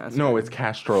 Winkmaster. No, it's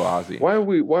Castro Ozzy. Why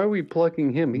are we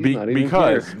plugging him? He's not even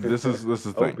because here. this is the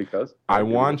thing. Because I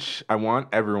want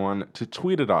everyone to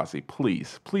tweet at Ozzy,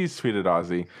 please tweet at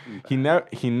Ozzy.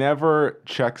 He never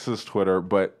checks his Twitter,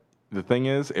 but the thing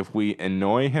is, if we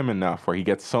annoy him enough, where he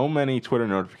gets so many Twitter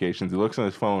notifications, he looks on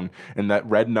his phone, and that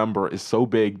red number is so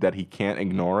big that he can't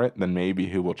ignore it, then maybe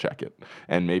he will check it,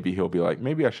 and maybe he'll be like,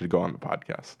 maybe I should go on the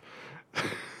podcast.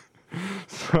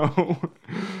 So,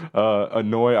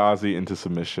 annoy Ozzy into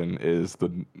submission is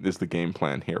the game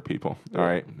plan here, people. All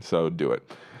right, so do it.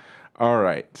 All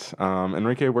right,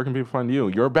 Enrique, where can people find you?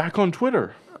 You're back on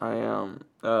Twitter. I am.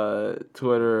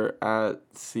 Twitter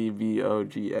at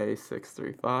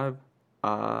CBOGA635.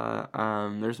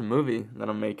 There's a movie that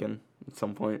I'm making at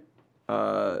some point.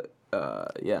 It'll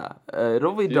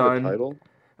be done. Have a title?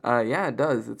 Yeah, it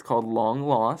does. It's called Long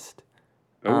Lost.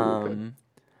 Okay.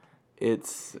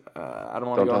 It's I don't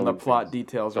want to go on the plot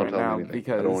details right now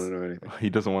because I don't want to know anything.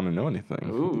 He doesn't want to know anything.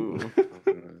 Ooh.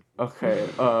 Okay.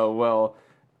 Well,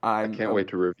 I can't wait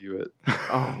to review it.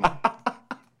 On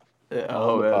the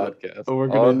podcast. We're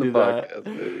gonna do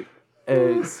podcast,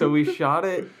 that. So we shot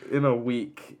it in a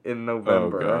week in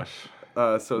November. Oh gosh.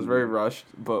 So it was very rushed,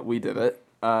 but we did it.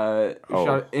 Shot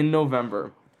it in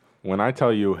November. When I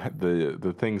tell you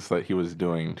the things that he was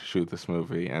doing to shoot this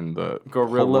movie and the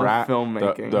guerrilla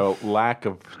filmmaking, the lack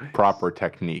of proper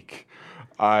technique,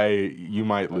 you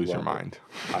might lose your mind.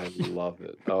 I love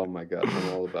it. Oh my god, I'm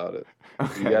all about it.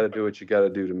 Okay. You got to do what you got to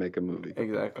do to make a movie.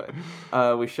 Exactly.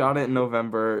 We shot it in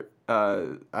November.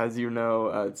 As you know,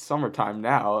 it's summertime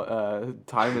now.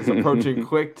 Time is approaching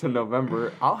quick to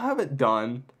November. I'll have it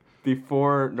done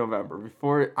before November.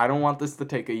 I don't want this to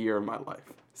take a year of my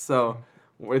life. So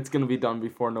it's going to be done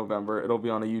before November. It'll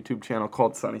be on a YouTube channel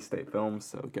called Sunny State Films,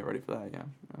 so get ready for that, yeah.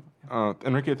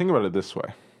 Enrique, think about it this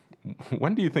way.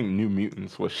 When do you think New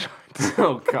Mutants was shot?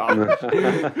 Oh, God.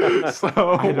 So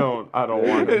I don't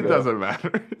want to. It doesn't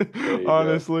matter.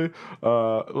 Honestly.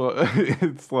 Well,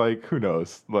 it's like, who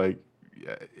knows? Like,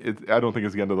 I don't think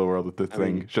it's the end of the world if this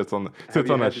thing sits on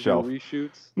a shelf. Do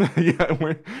reshoots?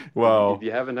 Yeah, if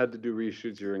you haven't had to do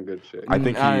reshoots, you're in good shape. I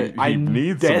think he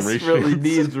needs some reshoots. Desperately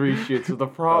needs reshoots. So the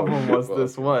problem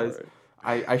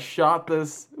I shot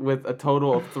this with a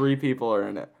total of 3 people are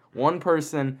in it. One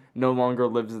person no longer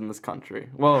lives in this country.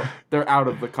 Well, they're out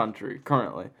of the country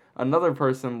currently. Another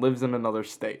person lives in another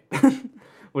state,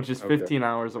 which is 15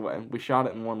 hours away. We shot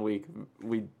it in 1 week.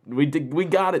 We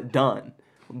got it done.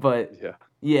 But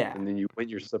yeah. And then you went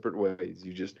your separate ways.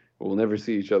 We'll never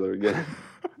see each other again.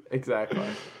 Exactly.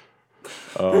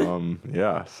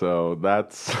 Yeah, so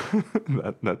that's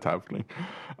happening.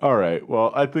 All right.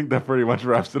 Well, I think that pretty much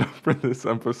wraps it up for this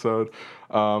episode.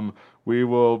 We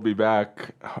will be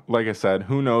back, like I said,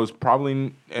 who knows,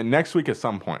 probably next week at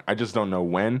some point. I just don't know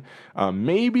when.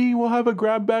 Maybe we'll have a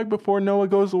grab bag before Noah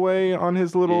goes away on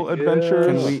his little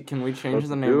adventures. Can we change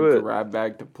the name of Grab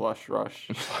Bag to Plush Rush?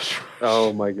 Plush Rush.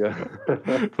 Oh my god.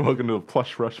 Welcome to the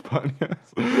Plush Rush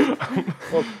podcast.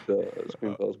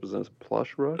 Screenfellas presents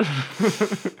Plush Rush.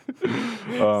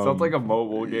 Sounds like a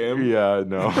mobile game. Yeah,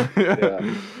 no.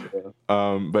 Yeah.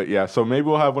 But yeah, so maybe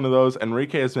we'll have one of those.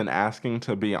 Enrique has been asking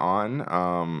to be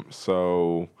on.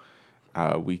 So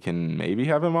we can maybe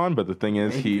have him on. But the thing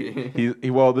is,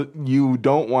 you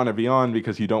don't want to be on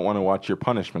because you don't want to watch your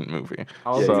punishment movie.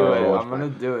 I'll do it. I'm gonna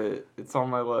do it. It's on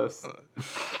my list.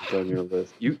 It's on your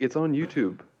list. It's on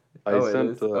YouTube.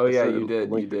 You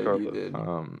did.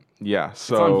 Yeah.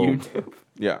 So it's on YouTube.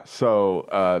 Yeah. So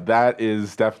that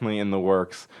is definitely in the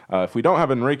works. If we don't have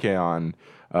Enrique on,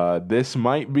 this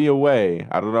might be a way.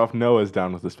 I don't know if Noah's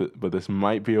down with this, but this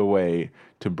might be a way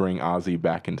to bring Ozzy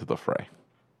back into the fray.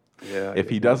 Yeah. If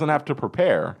he doesn't have to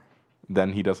prepare,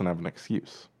 then he doesn't have an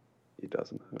excuse. He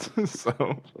doesn't.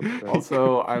 So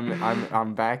also,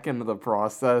 I'm back into the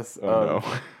process of.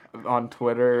 No. On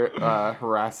Twitter,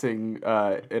 harassing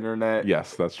internet.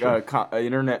 Yes, that's true.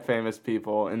 Internet famous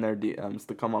people in their DMs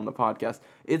to come on the podcast.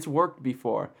 It's worked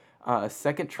before.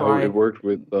 Second try. Oh, it worked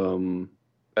with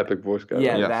Epic Voice Guy.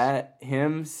 Yeah, yes.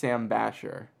 Him, Sam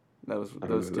Basher. Those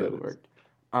two worked.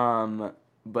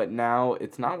 But now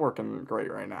it's not working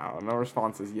great right now. No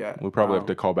responses yet. We probably have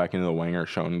to call back into the Wanger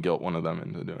show and guilt one of them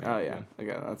into doing it. Oh yeah,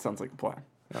 okay, that sounds like a plan.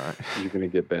 All right. You're going to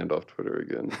get banned off Twitter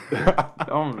again.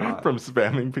 No, I'm not. From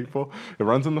spamming people. It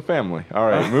runs in the family. All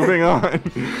right, moving on.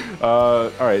 All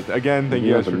right, again, thank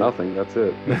you guys for nothing. That's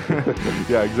it.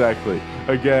 Yeah, exactly.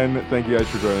 Again, thank you guys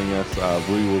for joining us.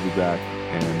 We will be back,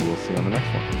 and we'll see you on the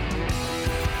next one.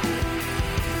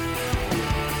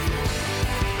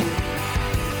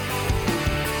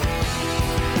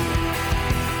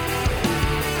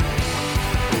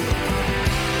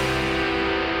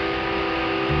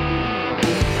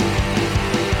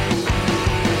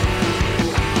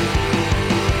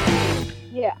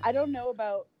 I don't know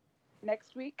about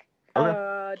next week,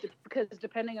 because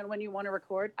depending on when you want to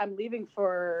record, I'm leaving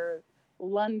for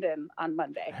London on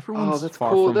Monday. That's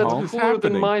cool. That's cooler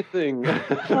than my thing.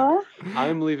 Huh?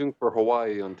 I'm leaving for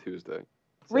Hawaii on Tuesday.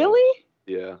 So, really?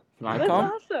 Yeah. That's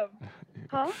awesome.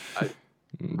 Huh?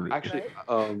 Actually,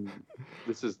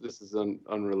 this is an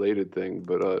unrelated thing,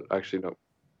 but actually no.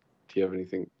 Do you have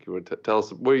anything you want to tell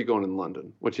us? Where are you going in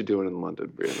London? What you doing in London,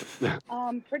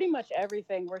 Brianna? Pretty much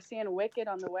everything. We're seeing Wicked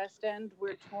on the West End.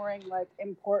 We're touring like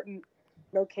important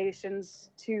locations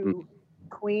to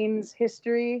Queen's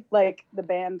history, like the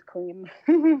band Queen.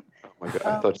 Oh my God,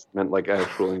 I thought you meant like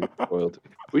actual royalty.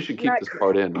 We should keep this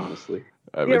part in, honestly.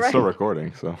 It's still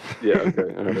recording, so. Yeah,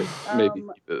 okay, all right. Maybe.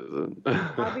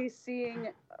 I'll be seeing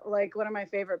like one of my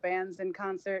favorite bands in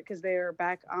concert because they're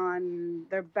back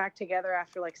together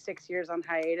after like 6 years on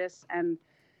hiatus, and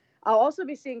I'll also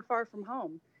be seeing Far From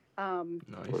Home.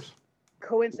 Nice.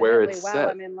 Coincidentally, while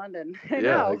I'm in London.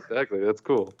 Yeah, exactly. That's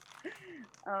cool.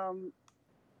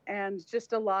 And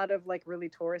just a lot of like really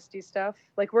touristy stuff.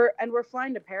 Like we're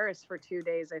flying to Paris for 2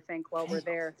 days, I think, while we're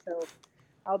there. So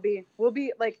we'll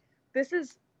be like, this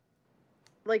is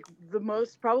like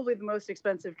probably the most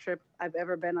expensive trip I've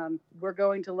ever been on. We're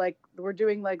doing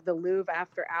like the Louvre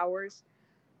after hours.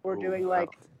 We're doing like,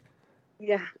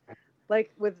 yeah,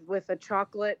 like with a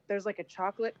chocolate, there's like a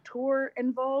chocolate tour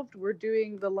involved. We're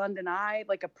doing the London Eye,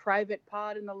 like a private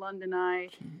pod in the London Eye.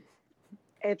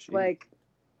 It's like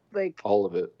all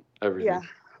of it, everything. Yeah,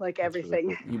 like everything.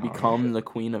 Really cool. You become the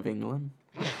Queen of England?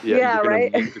 Yeah,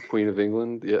 right? Meet the Queen of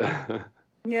England, yeah.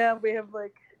 Yeah, we have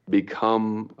like...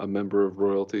 Become a member of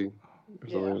royalty or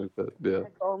something like that, yeah. If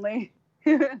only.